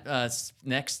during that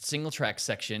next single track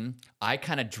section, I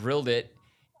kind of drilled it.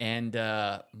 And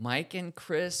Mike and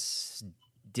Chris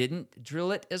didn't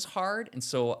drill it as hard, and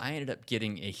so I ended up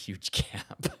getting a huge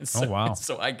gap. So, wow.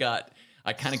 So I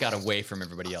kind of got away from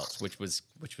everybody else, which was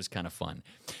kind of fun.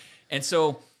 And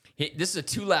so this is a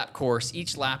 2-lap course.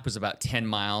 Each lap was about 10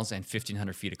 miles and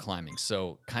 1,500 feet of climbing.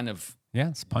 So kind of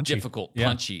It's punchy. difficult, Yeah,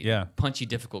 punchy, yeah. punchy,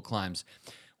 difficult climbs.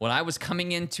 When I was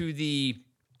coming into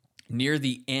near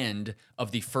the end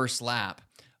of the first lap,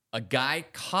 a guy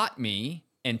caught me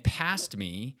and passed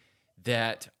me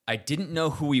that I didn't know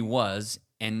who he was.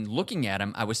 And looking at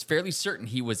him, I was fairly certain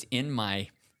he was in my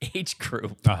age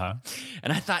group. Uh-huh.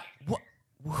 And I thought,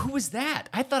 who was that?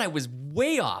 I thought I was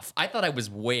way off. I thought I was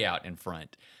way out in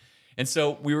front. And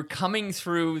so we were coming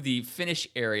through the finish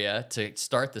area to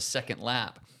start the second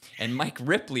lap. And Mike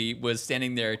Ripley was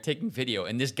standing there taking video.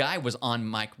 And this guy was on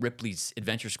Mike Ripley's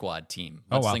Adventure Squad team,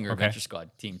 Mudslinger Okay. Adventure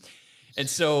Squad team. And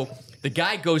so the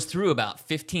guy goes through about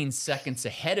 15 seconds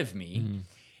ahead of me.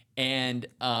 And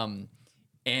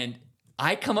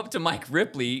I come up to Mike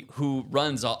Ripley, who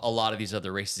runs a lot of these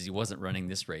other races. He wasn't running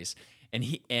this race. And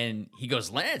he goes,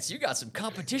 "Lance, you got some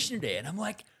competition today." And I'm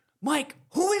like, "Mike,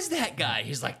 who is that guy?"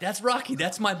 He's like, "That's Rocky.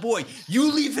 That's my boy.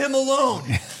 You leave him alone.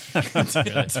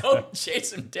 Don't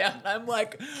chase him down." And I'm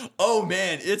like, "Oh,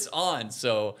 man, it's on."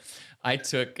 So I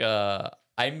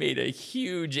made a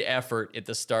huge effort at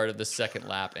the start of the second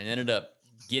lap and ended up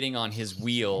getting on his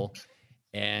wheel.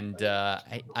 And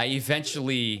I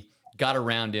eventually got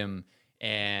around him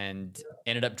and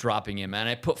ended up dropping him. And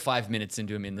I put 5 minutes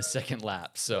into him in the second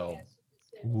lap. So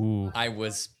I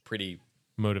was pretty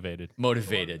Motivated.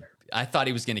 I thought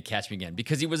he was going to catch me again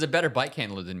because he was a better bike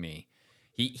handler than me.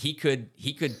 He could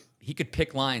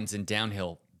pick lines in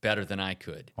downhill better than I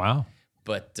could. Wow.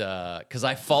 But because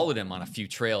I followed him on a few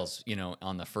trails,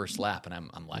 on the first lap, and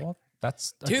I'm like, Well,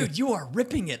 that's dude, you are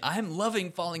ripping it. I'm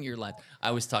loving following your line. I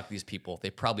always talk to these people. They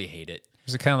probably hate it.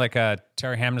 Is it kind of like a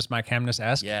Terry Hamness, Mike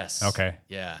Hamness-esque? Yes. Okay.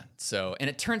 Yeah. So, and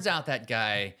it turns out that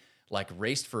guy like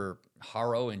raced for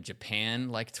Haro in Japan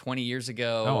like 20 years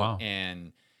ago. Oh, wow.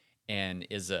 And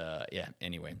is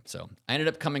anyway. So I ended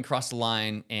up coming across the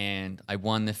line and I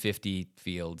won the 50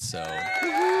 field. So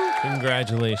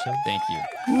Congratulations. thank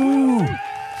you.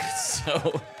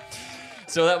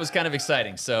 So that was kind of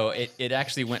exciting. So it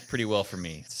actually went pretty well for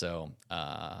me. So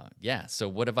so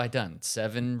what have I done?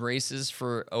 7 races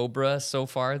for Obra so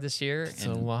far this year. It's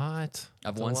a lot.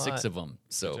 I've won 6 of them.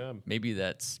 So job. maybe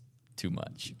that's too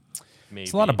much. Maybe.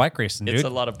 It's a lot of bike racing, dude. It's a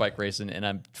lot of bike racing, and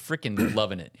I'm freaking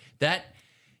loving it.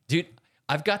 Dude,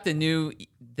 I've got that new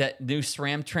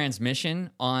SRAM transmission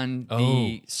on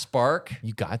the Spark.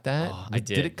 You got that? I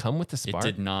did. Did it come with the Spark? It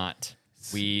did not.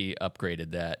 We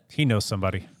upgraded that. He knows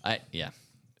somebody. Yeah,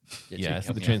 Jake, so help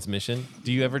the me out. transmission.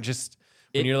 Do you ever just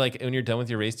when you're done with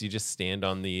your race, do you just stand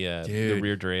on the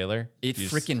rear derailleur? It Do you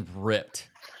freaking ripped.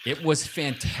 It was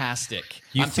fantastic.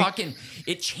 think-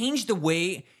 It changed the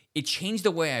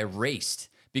way I raced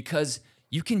because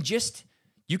you can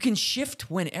shift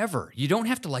whenever. You don't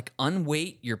have to like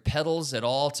unweight your pedals at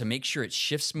all to make sure it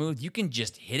shifts smooth. You can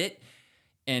just hit it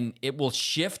and it will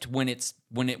shift when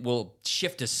it will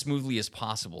shift as smoothly as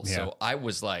possible. Yeah. So I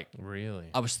was like, Really?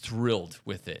 I was thrilled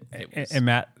with it. It was, And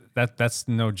Matt, that's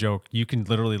no joke. You can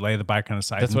literally lay the bike on the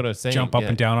side. That's and what I was saying, Jump up yeah.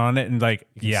 and down on it, and like,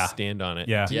 You can yeah, stand on it.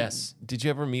 Yeah. yes. Did you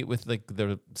ever meet with like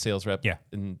the sales rep? Yeah.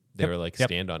 And they Yep. were like, Yep.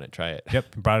 stand on it, try it.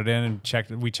 Yep, brought it in and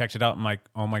checked. We checked it out. I'm like,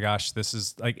 oh my gosh, this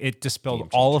is like it dispelled Game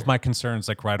all of changer. my concerns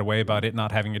like right away about it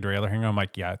not having a derailleur hanger. I'm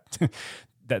like, yeah,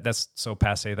 that's so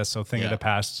passe. That's so thing of Yeah. the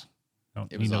past.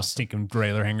 Don't It need was no awesome. stinking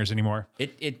derailleur hangers anymore.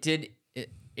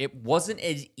 It wasn't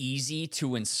as easy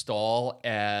to install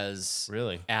as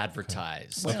Really?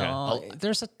 advertised. Well,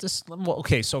 there's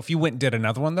okay. So if you went and did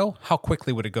another one though, how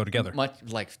quickly would it go together? Much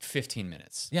like 15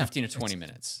 minutes, Yeah, 15 to 20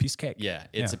 minutes. Piece of cake. Yeah,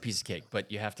 it's Yeah. a piece of cake, but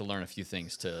you have to learn a few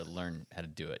things to learn how to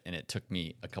do it. And it took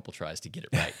me a couple tries to get it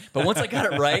right. But once I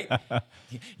got it right,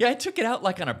 yeah, I took it out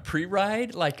like on a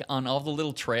pre-ride, like on all the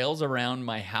little trails around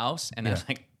my house. And I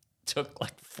like took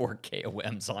like 4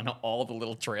 KOMs on all the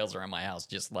little trails around my house,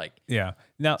 just like Now,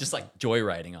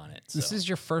 joyriding on it. this So. is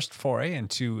your first foray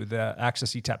into the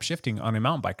Axis E-Tap shifting on a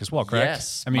mountain bike as well, correct?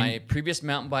 Yes, I mean, my previous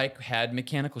mountain bike had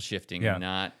mechanical shifting, Yeah.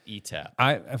 not E-tap.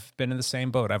 I've been in the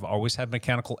same boat. I've always had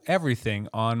mechanical everything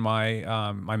on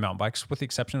my my mountain bikes, with the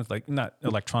exception of like not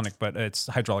electronic, but it's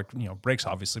hydraulic, brakes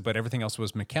obviously. But everything else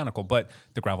was mechanical. But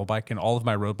the gravel bike and all of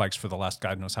my road bikes for the last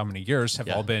God knows how many years have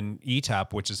all been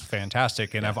E-tap, which is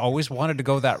fantastic. And I've always wanted to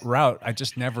go that route. I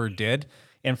just never did.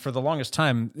 And for the longest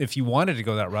time, if you wanted to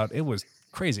go that route, it was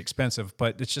crazy expensive.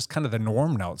 But it's just kind of the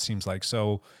norm now, it seems like.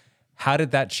 So how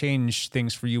did that change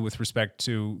things for you with respect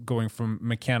to going from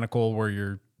mechanical where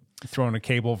you're throwing a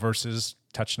cable versus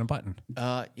touching a button?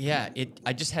 I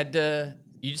just had to.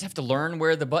 You just have to learn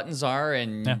where the buttons are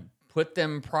and put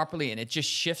them properly, and it just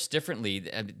shifts differently.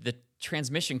 The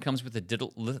transmission comes with a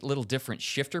little different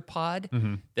shifter pod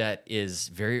that is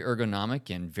very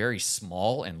ergonomic and very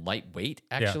small and lightweight,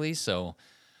 actually. So,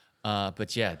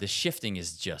 but yeah, the shifting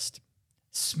is just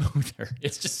smoother.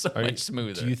 It's just so much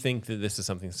smoother. Do you think that this is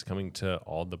something that's coming to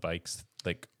all the bikes,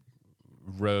 like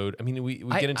road? I mean, we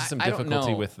get into some I don't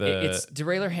difficulty know. with the. It's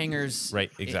derailleur hangers.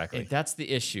 Right, exactly. That's the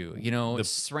issue.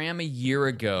 SRAM a year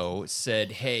ago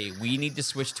said, "Hey, we need to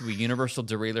switch to a universal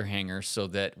derailleur hanger so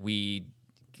that we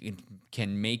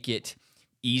can make it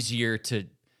easier to."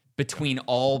 Between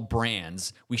all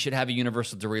brands, we should have a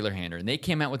universal derailleur hanger. And they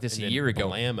came out with this a year ago.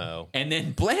 Blammo. And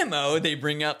then blammo, they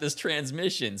bring out this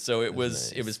transmission. So it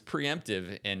was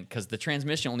preemptive, and because the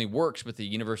transmission only works with the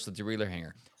universal derailleur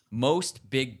hanger. Most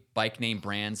big bike name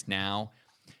brands now,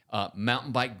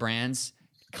 mountain bike brands,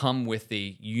 come with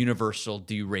the universal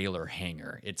derailleur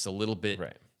hanger. It's a little bit,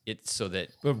 it's so that,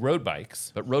 But road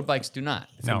bikes, but road bikes do not.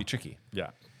 it's gonna be tricky.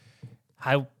 Yeah.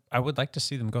 I would like to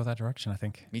see them go that direction, I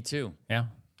think. Me too. Yeah.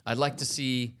 I'd like to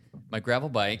see my gravel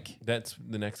bike That's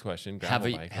the next question. have Gravel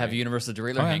a bike, have a right? universal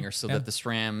derailleur Oh, yeah. hanger so Yeah. that the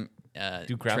SRAM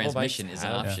Do gravel transmission bikes is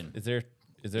an have- option.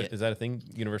 Is that a thing?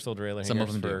 Universal derailleur Some of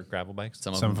hangers them for do. gravel bikes.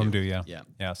 Some Some of them do, yeah. Yeah.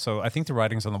 Yeah. So I think the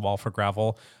writing's on the wall for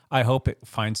gravel. I hope it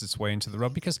finds its way into the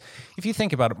road because if you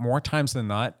think about it, more times than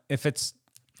not, if it's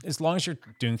as long as you're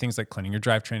doing things like cleaning your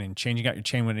drivetrain and changing out your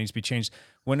chain when it needs to be changed,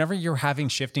 whenever you're having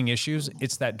shifting issues,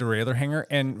 it's that derailleur hanger.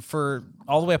 And for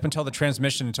all the way up until the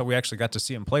transmission, until we actually got to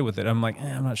see it and play with it, I'm like,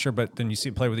 I'm not sure. But then you see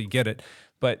it play with it, you get it.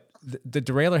 But the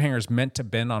derailleur hanger is meant to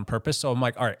bend on purpose. So I'm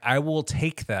like, all right, I will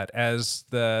take that as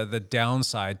the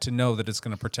downside to know that it's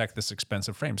going to protect this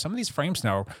expensive frame. Some of these frames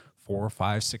now are $4,000,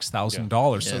 $5,000,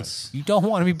 $6,000. Yes. So you don't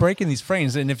want to be breaking these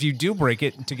frames. And if you do break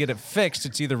it, to get it fixed,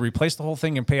 it's either replace the whole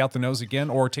thing and pay out the nose again,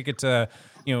 or take it to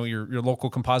your local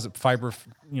composite fiber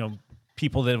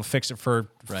people that will fix it for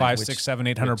 $500,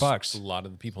 $600, $700, $800. A lot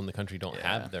of the people in the country don't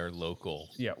have their local.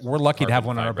 Yeah, we're lucky to have Carbon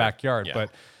one in our fiber. backyard, Yeah.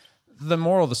 but the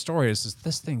moral of the story is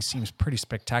this thing seems pretty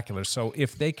spectacular. So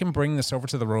if they can bring this over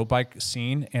to the road bike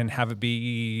scene and have it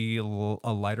be a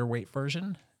lighter weight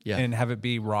version, and have it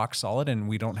be rock solid, and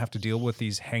we don't have to deal with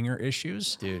these hanger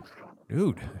issues, dude,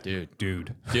 Could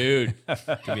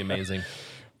be amazing.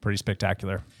 pretty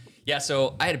spectacular. Yeah,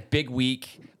 so I had a big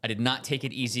week. I did not take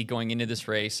it easy going into this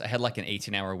race. I had like an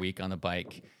 18-hour week on the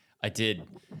bike. I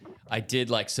did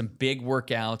like some big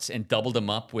workouts and doubled them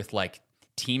up with like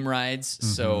team rides.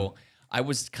 So I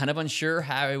was kind of unsure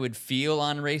how I would feel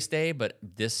on race day, but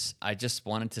I just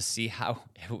wanted to see how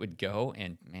it would go,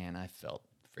 and man, I felt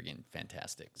friggin'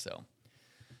 fantastic. So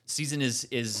season is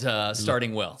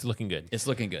starting well. It's looking good. It's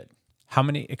looking good. How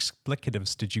many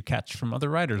explicatives did you catch from other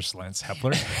riders, Lance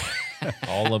Hepler?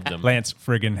 All of them. Lance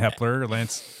friggin' Hepler,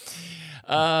 Lance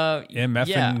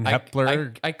MF and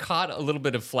Hepler. I caught a little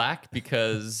bit of flack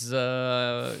because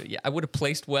I would have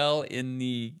placed well in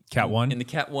the Cat 1? in the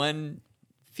Cat 1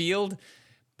 field,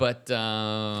 But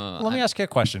Let me ask you a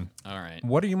question. all right.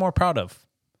 What are you more proud of?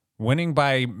 Winning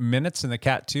by minutes in the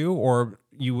Cat 2, or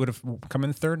you would have come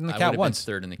in third in the I Cat would have 1? been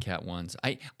third in the Cat 1s.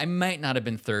 I might not have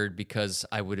been third because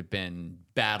I would have been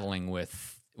battling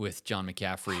with John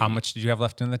McCaffrey. How much did you have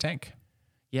left in the tank?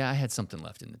 Yeah, I had something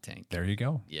left in the tank. There you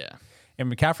go. Yeah.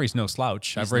 And McCaffrey's no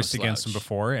slouch. I've no raced against him slouch.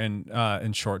 before and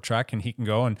in short track, and he can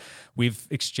go. And we've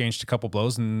exchanged a couple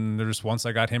blows. And there's once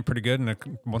I got him pretty good, and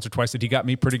once or twice that he got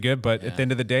me pretty good. But at the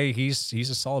end of the day, he's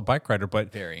a solid bike rider.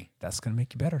 But Very. that's going to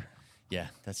make you better. Yeah,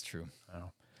 that's true.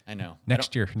 I know.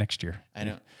 Next year. I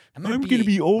don't. I'm going to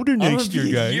be older I'm next gonna year,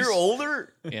 be guys. a year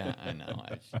older. Yeah, I know.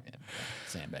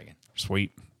 Sandbagging.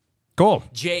 Sweet. Cool.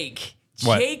 Jake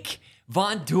What?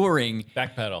 Von During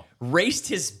Backpedal. raced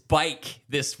his bike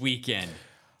this weekend.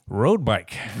 Road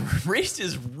bike. Raced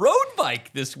his road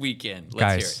bike this weekend.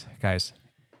 Let's hear it. Guys,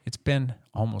 it's been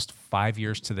almost 5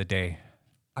 years to the day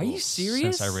Are you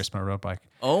serious? since I raced my road bike.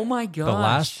 Oh my gosh. The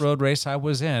last road race I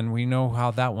was in, we know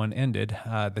how that one ended.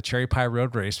 The Cherry Pie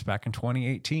Road Race back in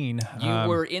 2018. You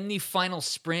were in the final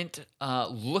sprint,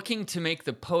 looking to make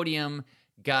the podium,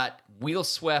 got wheel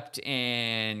swept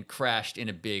and crashed in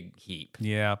a big heap.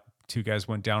 Yeah, two guys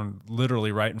went down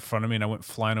literally right in front of me, and I went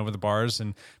flying over the bars.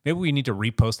 And maybe we need to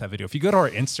repost that video. If you go to our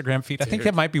Instagram feed, I think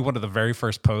it might be one of the very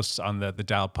first posts on the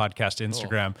Dialed Podcast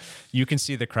Instagram. You can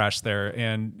see the crash there.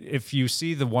 And if you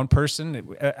see the one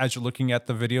person, as you're looking at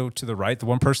the video to the right, the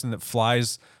one person that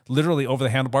flies literally over the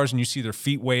handlebars, and you see their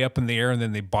feet way up in the air, and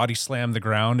then they body slam the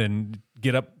ground and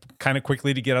get up kind of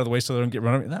quickly to get out of the way so they don't get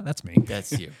run over. That's me.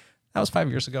 That's you. That was 5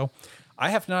 years ago.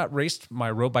 I have not raced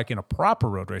my road bike in a proper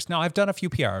road race. Now, I've done a few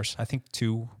PRs. I think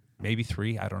 2, maybe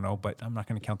 3. I don't know, but I'm not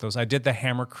going to count those. I did the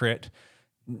hammer crit.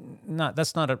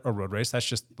 That's not a road race. That's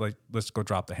just like, let's go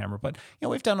drop the hammer. But,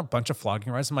 we've done a bunch of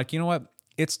flogging rides. I'm like, you know what?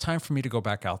 It's time for me to go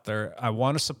back out there. I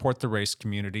want to support the race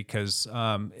community because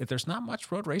if there's not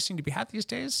much road racing to be had these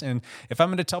days. And if I'm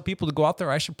going to tell people to go out there,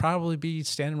 I should probably be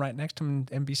standing right next to them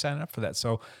and be signing up for that.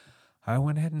 So I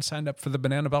went ahead and signed up for the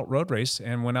Banana Belt Road Race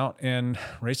and went out and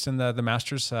raced in the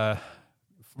Masters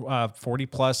 40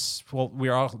 plus. Well, we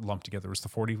are all lumped together. It was the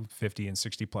 40, 50, and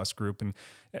 60 plus group. And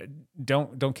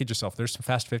don't kid yourself. There's some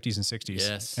fast 50s and 60s.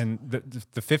 Yes. And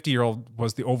the 50-year-old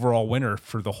was the overall winner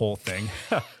for the whole thing.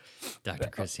 Dr.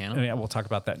 Chris Hanna. Yeah, we'll talk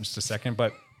about that in just a second.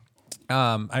 But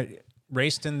I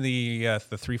raced in the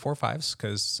 3-4-5s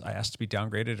because I asked to be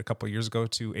downgraded a couple of years ago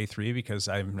to A3 because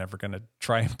I'm never going to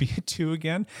try and be a 2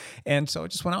 again. And so I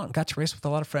just went out and got to race with a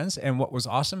lot of friends. And what was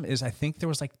awesome is I think there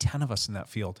was like 10 of us in that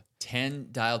field. 10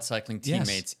 Dialed Cycling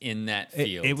teammates in that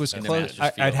field. It was in the close. Masters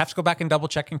I'd field. have to go back and double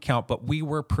check and count, but we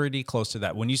were pretty close to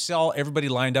that. When you saw everybody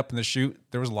lined up in the chute,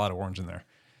 there was a lot of orange in there.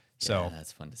 So Yeah,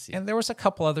 that's fun to see. and there was a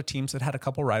couple other teams that had a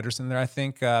couple riders in there. I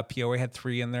think POA had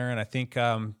 3 in there, and I think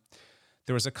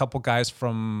there was a couple guys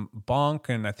from Bonk,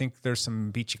 and I think there's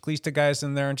some Biciclista guys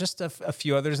in there, and just a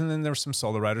few others, and then there were some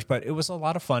solo riders. But it was a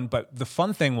lot of fun. But the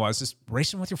fun thing is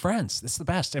racing with your friends. It's the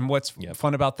best. And what's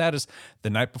fun about that is the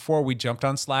night before we jumped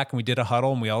on Slack and we did a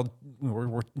huddle, and we all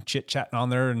were chit-chatting on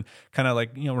there and kind of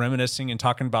like, reminiscing and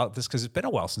talking about this because it's been a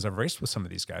while since I've raced with some of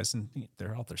these guys, and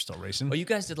they're out there still racing. Well, you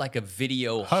guys did like a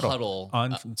video huddle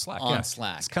on Slack. On yeah.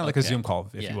 Slack. It's kind of like a Okay. Zoom call,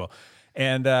 if Yeah. you will.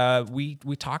 And we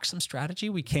talked some strategy.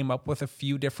 We came up with a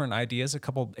few different ideas, a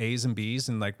couple A's and B's,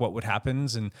 and like what would happen.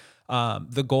 And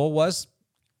the goal was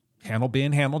Handle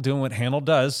being Handle, doing what Handle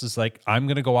does is like, I'm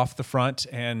going to go off the front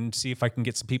and see if I can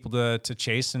get some people to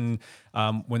chase. And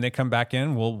when they come back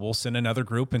in, we'll send another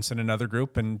group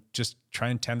and just try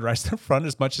and tenderize the front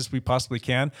as much as we possibly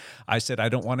can. I said, I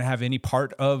don't want to have any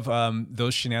part of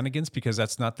those shenanigans because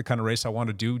that's not the kind of race I want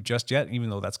to do just yet, even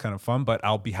though that's kind of fun, but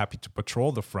I'll be happy to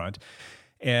patrol the front.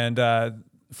 And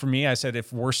for me, I said,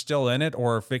 if we're still in it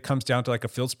or if it comes down to like a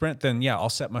field sprint, then yeah, I'll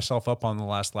set myself up on the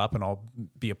last lap and I'll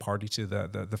be a party to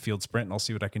the field sprint and I'll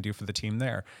see what I can do for the team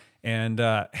there. And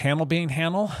Handle being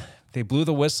Handle, they blew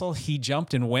the whistle. He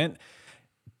jumped and went,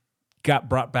 got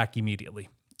brought back immediately.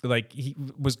 Like he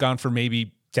was gone for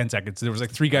maybe 10 seconds. There was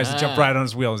like 3 guys that jumped right on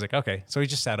his wheel. I was like, okay. So he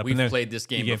just sat up. We've and then played this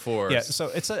game before. Yeah.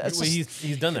 So it's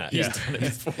He's done that. He's done it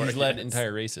before. He's led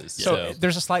entire races. so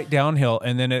there's a slight downhill,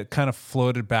 and then it kind of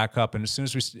floated back up. And as soon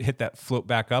as we hit that float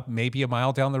back up, maybe a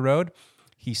mile down the road,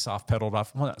 he soft pedaled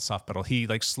off. Well, not soft pedal. He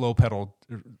like slow pedaled.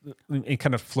 It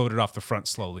kind of floated off the front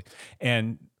slowly,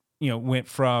 and went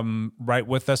from right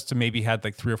with us to maybe had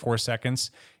like 3 or 4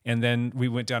 seconds. And then we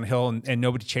went downhill and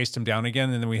nobody chased him down again.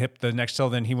 And then we hit the next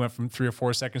hill. Then he went from 3 or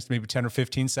 4 seconds to maybe 10 or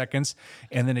 15 seconds.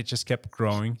 And then it just kept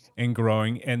growing and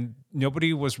growing. And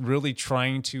nobody was really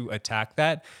trying to attack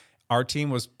that. Our team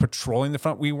was patrolling the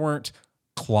front. We weren't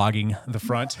clogging the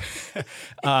front.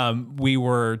 We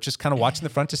were just kind of watching the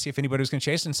front to see if anybody was going to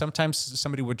chase. And sometimes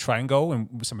somebody would try and go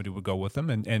and somebody would go with them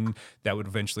and that would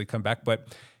eventually come back.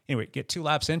 But anyway, get 2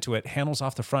 laps into it, Handel's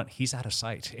off the front, he's out of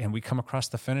sight. And we come across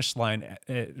the finish line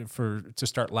to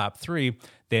start lap 3.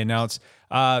 They announce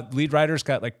lead rider's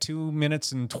got like 2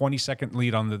 minutes and 20-second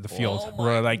lead on the field. Oh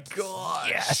We're my like, gosh.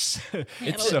 yes.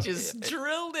 Handel just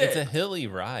drilled it. It's a hilly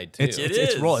ride too.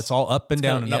 It's all up and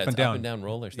down and up and down. Up and down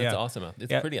rollers. That's awesome.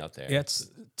 It's pretty out there. Yeah, it's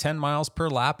 10 miles per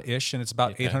lap ish, and it's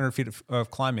about 800 feet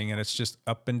of climbing, and it's just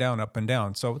up and down, up and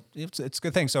down. So it's a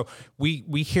good thing. So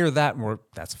we hear that, and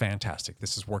that's fantastic.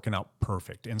 This is working out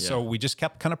perfect. And so we just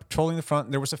kept kind of patrolling the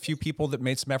front. There was a few people that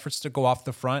made some efforts to go off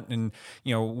the front, and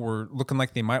were looking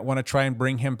like they might want to try and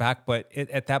bring him back. But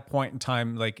at that point in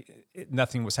time,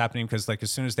 nothing was happening, because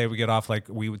as soon as they would get off,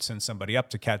 we would send somebody up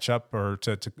to catch up or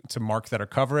to mark that or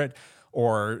cover it,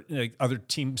 or other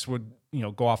teams would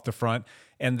go off the front.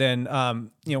 And then,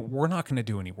 we're not going to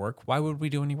do any work. Why would we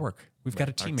do any work? We've got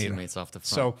a teammate. Our teammates off the front.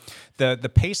 So the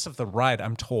pace of the ride,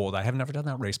 I'm told, I have never done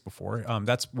that race before.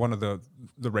 That's one of the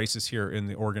races here in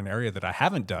the Oregon area that I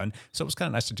haven't done. So it was kind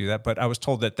of nice to do that. But I was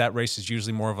told that race is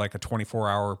usually more of like a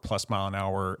 24-hour plus mile an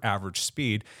hour average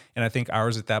speed. And I think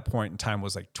ours at that point in time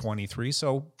was like 23.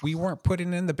 So we weren't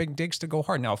putting in the big digs to go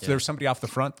hard. Now, if there's somebody off the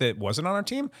front that wasn't on our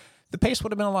team, the pace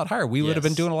would have been a lot higher. We would have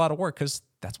been doing a lot of work, because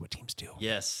that's what teams do.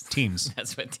 Yes. Teams.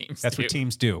 That's what teams do. That's what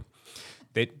teams do.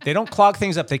 They don't clog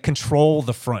things up. They control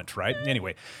the front, right?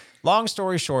 Anyway, long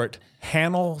story short,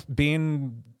 Handel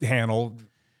being Handel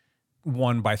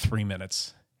won by 3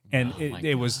 minutes. And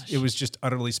it was just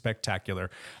utterly spectacular.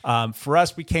 For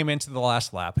us, we came into the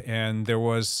last lap, and there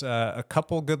was a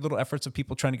couple good little efforts of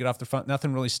people trying to get off the front.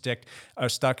 Nothing really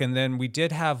stuck. And then we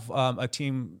did have a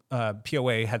team,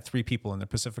 POA had 3 people in the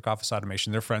Pacific Office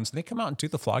Automation. They're friends, and they come out and do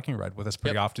the flogging ride with us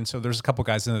pretty often. So there's a couple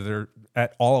guys in there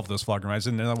at all of those flogging rides,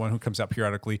 and another one who comes up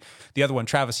periodically. The other one,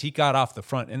 Travis, he got off the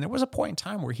front, and there was a point in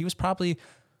time where he was probably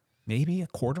maybe a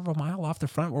quarter of a mile off the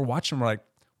front. We're watching, we're like,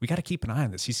 we got to keep an eye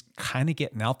on this. He's kind of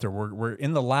getting out there. We're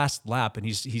in the last lap, and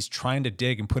he's trying to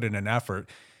dig and put in an effort,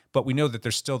 but we know that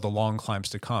there's still the long climbs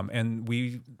to come. And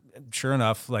we, sure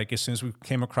enough, as soon as we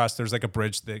came across, there's like a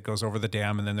bridge that goes over the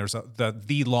dam, and then there's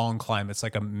the long climb. It's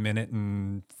like a minute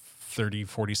and 30,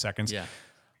 40 seconds. Yeah.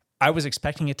 I was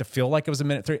expecting it to feel like it was a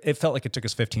minute 30. It felt like it took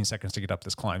us 15 seconds to get up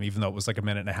this climb, even though it was like a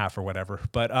minute and a half or whatever.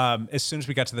 But as soon as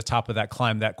we got to the top of that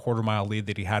climb, that quarter-mile lead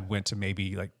that he had went to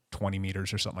maybe like 20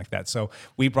 meters or something like that. So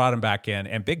we brought him back in,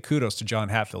 and big kudos to John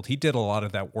Hatfield. He did a lot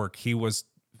of that work. He was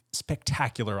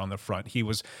spectacular on the front. He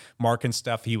was marking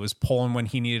stuff. He was pulling when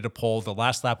he needed to pull. The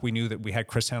last lap, we knew that we had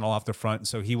Chris Handel off the front,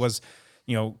 so he was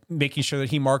making sure that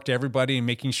he marked everybody and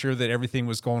making sure that everything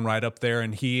was going right up there.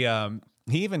 And he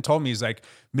even told me, he's like,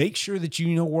 make sure that you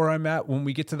know where I'm at when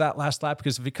we get to that last lap,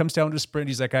 because if it comes down to sprint,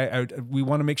 he's like, we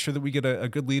want to make sure that we get a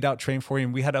good lead out train for you.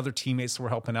 And we had other teammates that were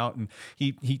helping out, and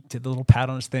he did the little pat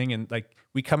on his thing. And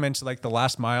we come into the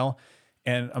last mile,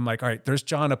 and I'm like, all right, there's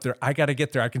John up there. I got to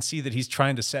get there. I can see that he's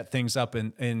trying to set things up.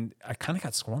 And I kind of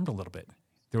got swarmed a little bit.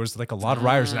 There was a lot of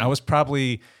riders, and it was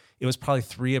probably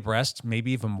 3 abreast,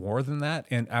 maybe even more than that.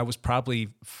 And I was probably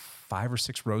 5 or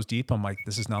 6 rows deep. I'm like,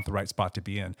 this is not the right spot to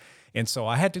be in. And so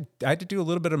I had to do a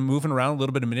little bit of moving around, a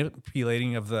little bit of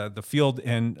manipulating of the field.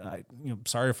 And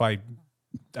sorry if I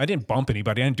didn't bump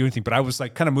anybody, I didn't do anything, but I was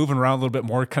kind of moving around a little bit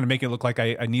more, kind of making it look like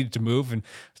I needed to move. And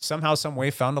somehow, some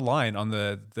way, found a line on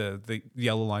the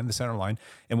yellow line, the center line,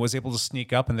 and was able to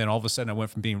sneak up. And then all of a sudden, I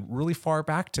went from being really far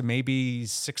back to maybe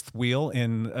 6th wheel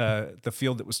in the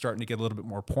field that was starting to get a little bit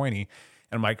more pointy.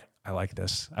 And I'm like, I like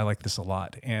this. I like this a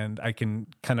lot. And I can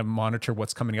kind of monitor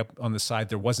what's coming up on the side.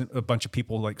 There wasn't a bunch of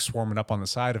people swarming up on the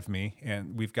side of me.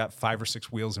 And we've got 5 or 6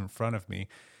 wheels in front of me.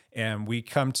 And we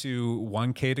come to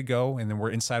 1K to go, and then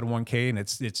we're inside of 1K, and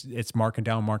it's marking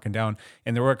down.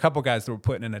 And there were a couple guys that were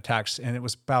putting in attacks, and it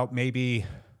was about maybe,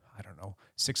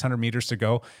 600 meters to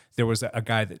go. There was a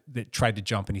guy that tried to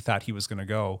jump, and he thought he was going to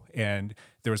go. And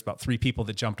there was about 3 people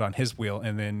that jumped on his wheel,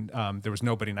 and then there was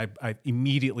nobody. And I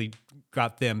immediately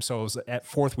got them. So I was at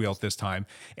 4th wheel at this time,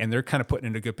 and they're kind of putting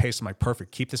in a good pace. I'm like,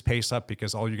 perfect, keep this pace up,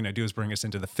 because all you're going to do is bring us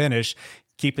into the finish.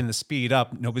 Keeping the speed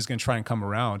up, nobody's going to try and come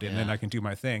around, and then I can do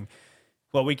my thing.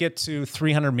 Well, we get to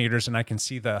 300 meters, and I can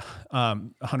see the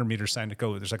 100-meter sign to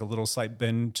go. There's a little slight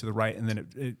bend to the right, and then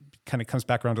it kind of comes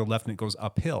back around to the left, and it goes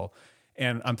uphill.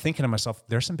 And I'm thinking to myself,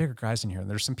 there's some bigger guys in here, and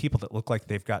there's some people that look like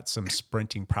they've got some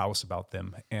sprinting prowess about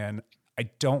them. And I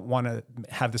don't want to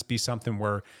have this be something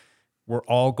where we're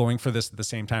all going for this at the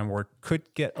same time, where it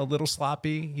could get a little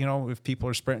sloppy, if people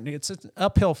are sprinting. It's an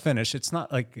uphill finish. It's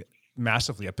not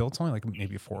massively uphill. It's only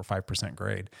maybe a 4 or 5%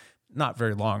 grade. Not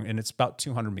very long, and it's about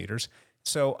 200 meters.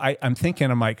 So I'm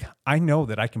thinking, I'm like, I know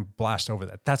that I can blast over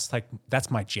that.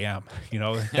 That's my jam. You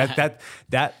know,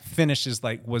 that finish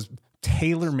was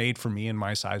tailor made for me and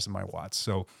my size and my watts.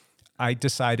 So I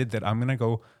decided that I'm going to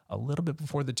go a little bit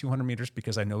before the 200 meters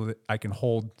because I know that I can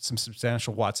hold some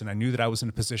substantial watts. And I knew that I was in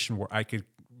a position where I could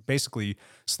basically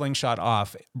slingshot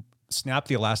off, snap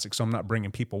the elastic so I'm not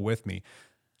bringing people with me.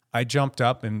 I jumped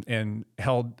up and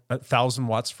held 1,000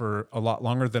 watts for a lot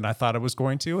longer than I thought I was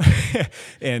going to.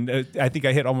 And I think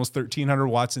I hit almost 1,300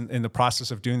 watts in the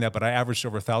process of doing that, but I averaged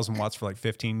over 1,000 watts for like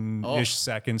 15-ish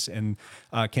seconds and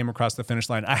came across the finish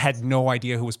line. I had no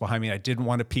idea who was behind me. I didn't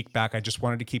want to peek back. I just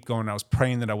wanted to keep going. I was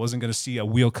praying that I wasn't going to see a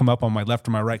wheel come up on my left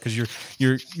or my right because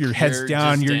your head's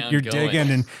down, you're digging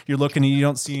and you're looking and you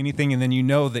don't see anything. And then you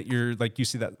know that you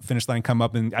see that finish line come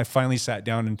up, and I finally sat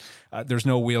down and there's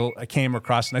no wheel. I came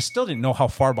across and I still didn't know how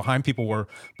far behind people were,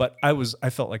 but I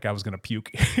felt like I was going to puke.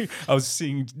 I was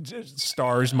seeing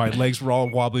stars. My legs were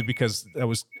all wobbly because that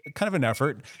was kind of an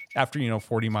effort after,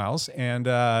 40 miles, and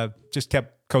just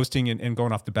kept coasting and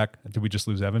going off the back. Did we just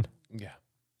lose Evan?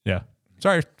 Yeah.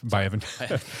 Sorry. Bye, Evan.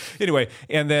 Anyway,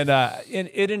 and then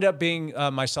it ended up being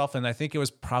myself, and I think it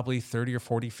was probably 30 or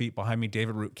 40 feet behind me.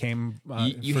 David Root came.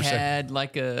 You had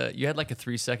like a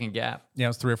 3-second gap. Yeah, it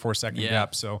was 3 or 4 second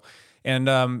gap. So,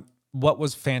 and what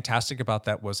was fantastic about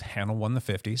that was Hannah won the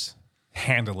 50s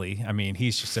handily. I mean,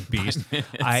 he's just a beast.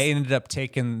 I ended up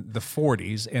taking the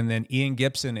 40s, and then Ian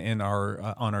Gibson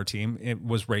on our team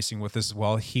was racing with us as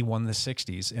well. He won the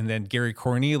 60s, and then Gary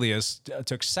Cornelius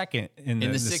took second in the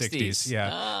 60s.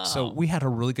 Yeah, so we had a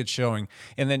really good showing,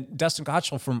 and then Dustin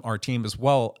Gottschall from our team as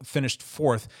well finished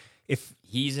fourth. If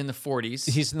he's in the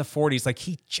 40s, like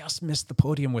he just missed the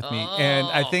podium with me. And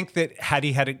I think that had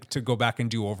he had to go back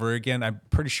and do over again, I'm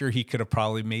pretty sure he could have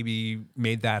probably maybe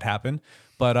made that happen.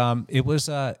 But it was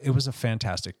a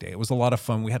fantastic day. It was a lot of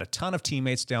fun. We had a ton of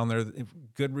teammates down there,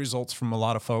 good results from a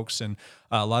lot of folks, and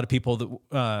a lot of people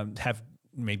that have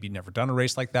maybe never done a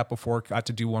race like that before, got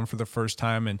to do one for the first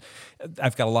time. And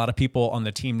I've got a lot of people on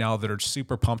the team now that are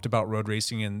super pumped about road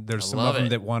racing. And there's some of them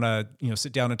that want to,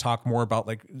 sit down and talk more about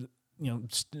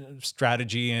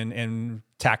strategy and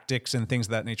tactics and things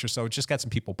of that nature. So it just got some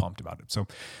people pumped about it. So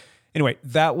anyway,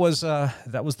 that was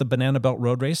the Banana Belt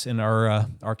Road Race in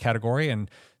our category. And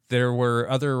there were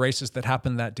other races that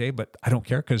happened that day, but I don't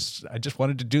care because I just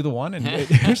wanted to do the one, and it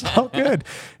was all good.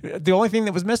 The only thing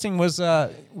that was missing was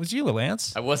you,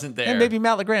 Lance. I wasn't there, and maybe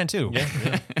Matt LeGrand too.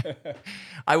 Yeah.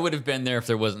 I would have been there if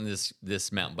there wasn't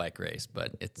this mountain bike race,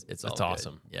 but it's all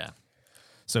awesome. Good. Yeah.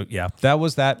 So yeah, that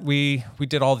was that. We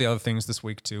did all the other things this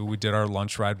week too. We did our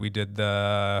lunch ride. We did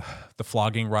the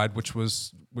flogging ride, which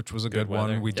was a good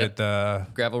one. We did the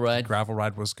gravel ride. Gravel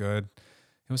ride was good.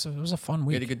 It was a fun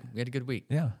week. We had a good week.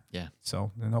 Yeah. Yeah.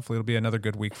 So, and hopefully it'll be another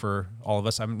good week for all of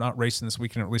us. I'm not racing this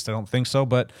weekend, or at least I don't think so,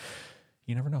 but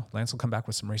you never know. Lance will come back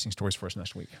with some racing stories for us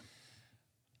next week.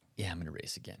 Yeah, I'm going to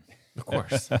race again. Of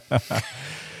course.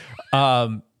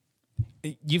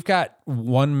 You've got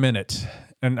 1 minute,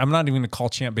 and I'm not even going to call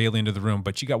Champ Bailey into the room,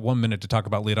 but you got 1 minute to talk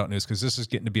about Lead Out News because this is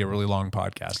getting to be a really long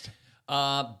podcast.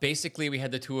 Basically, we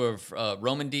had the tour of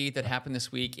Romandy that happened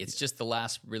this week. It's just the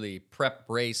last really prep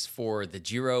race for the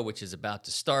Giro, which is about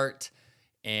to start.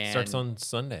 And starts on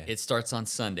Sunday. It starts on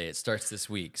Sunday. It starts this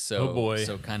week. So, oh boy.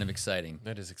 So kind of exciting.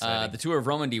 That is exciting. The tour of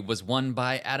Romandy was won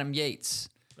by Adam Yates.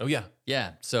 Oh, yeah.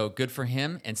 Yeah, so good for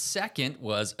him. And second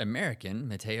was American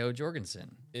Matteo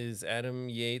Jorgensen. Is Adam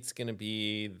Yates going to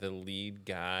be the lead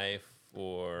guy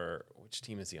for... Which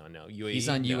team is he on now? UAE? He's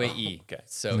on UAE. Okay.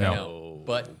 So no.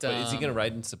 But is he going to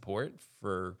ride in support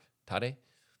for Tade?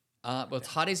 Well,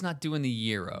 Tade's not doing the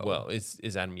Giro. Well, is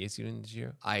Adam Yates doing the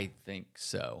Giro? I think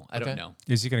so. I don't know.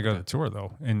 Is he going to go to the tour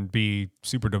though and be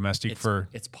super domestic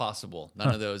It's possible.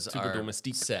 None of those Super are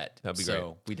domestique. set. That'd be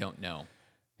so we don't know.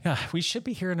 Yeah, we should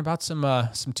be hearing about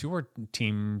some tour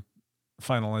team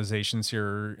finalizations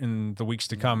here in the weeks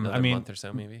to come. Another month or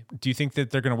so, maybe. Do you think that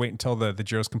they're going to wait until the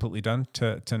Giro's completely done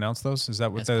to announce those? Is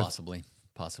that what That's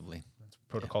possibly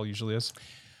protocol usually is?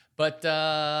 But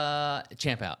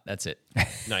champ out. That's it.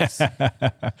 Nice.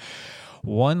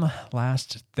 One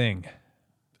last thing.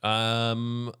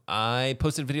 I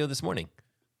posted a video this morning.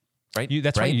 Right?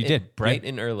 That's right. You did. Bright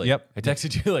and early. Yep. I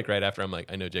texted you right after. I'm like,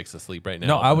 I know Jake's asleep right now.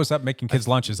 No, I was up making kids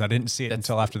lunches. I didn't see it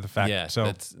until after the fact. Yeah,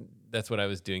 so that's what I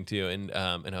was doing too. And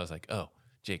I was like, oh,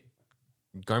 Jake,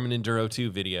 Garmin Enduro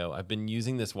 2 video. I've been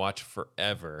using this watch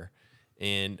forever,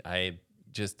 and I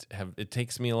just have. It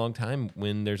takes me a long time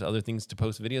when there's other things to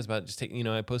post videos about.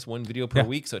 I post one video per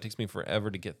week, so it takes me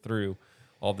forever to get through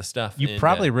all the stuff. You And,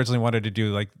 probably originally wanted to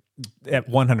do like at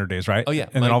 100 days, right? Oh yeah,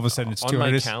 and then all of a sudden it's 200 on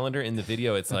my days. calendar in the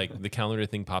video. It's like the calendar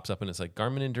thing pops up and it's like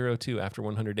Garmin Enduro 2 after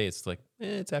 100 days. It's like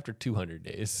it's after 200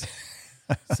 days.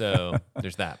 So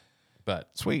there's that. But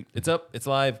Sweet. it's up. It's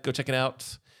live. Go check it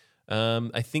out.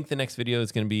 I think the next video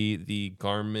is going to be the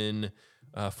Garmin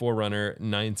Forerunner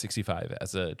 965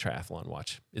 as a triathlon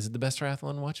watch. Is it the best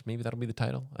triathlon watch? Maybe that'll be the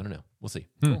title. I don't know. We'll see.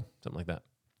 Cool. Something like that.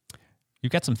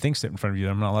 You've got some things sitting in front of you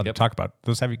that I'm not allowed Yep. to talk about.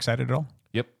 Those have you excited at all?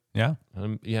 Yep. Yeah.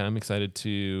 I'm excited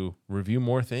to review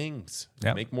more things,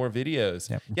 Yep. make more videos.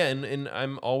 Yep. Yeah, and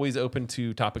I'm always open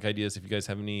to topic ideas. If you guys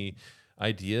have any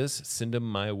ideas, send them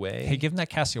my way. Hey, give them that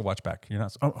Casio watch back. You're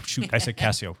not. Oh shoot! I said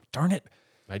Casio. Darn it!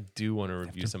 I do want to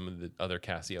review some of the other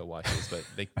Casio watches, but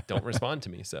they don't respond to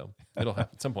me, so it'll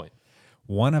happen at some point.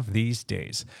 One of these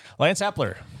days, Lance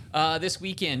Appler. This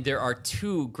weekend, there are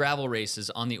 2 gravel races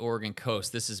on the Oregon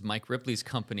coast. This is Mike Ripley's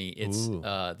company. It's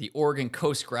the Oregon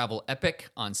Coast Gravel Epic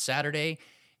on Saturday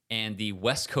and the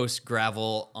West Coast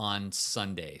Gravel on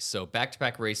Sunday. So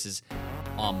back-to-back races.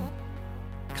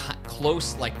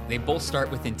 Close, like they both start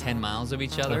within 10 miles of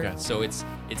each other. Okay. So it's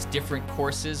different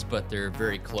courses, but they're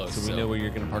very close. So we know where you're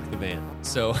going to park the van.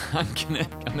 So I'm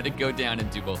gonna go down and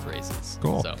do both races.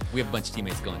 Cool. So we have a bunch of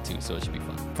teammates going too, so it should be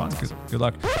fun. Fun. Good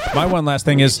luck. My one last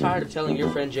thing is. Tired of telling your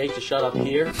friend Jake to shut up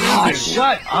here? God,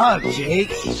 shut up,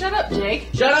 Jake. Shut up, Jake.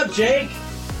 Shut up, Jake.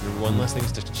 Your one last thing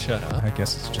is to shut up. I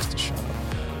guess it's just a shut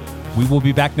up. We will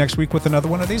be back next week with another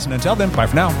one of these, and until then, bye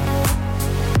for now.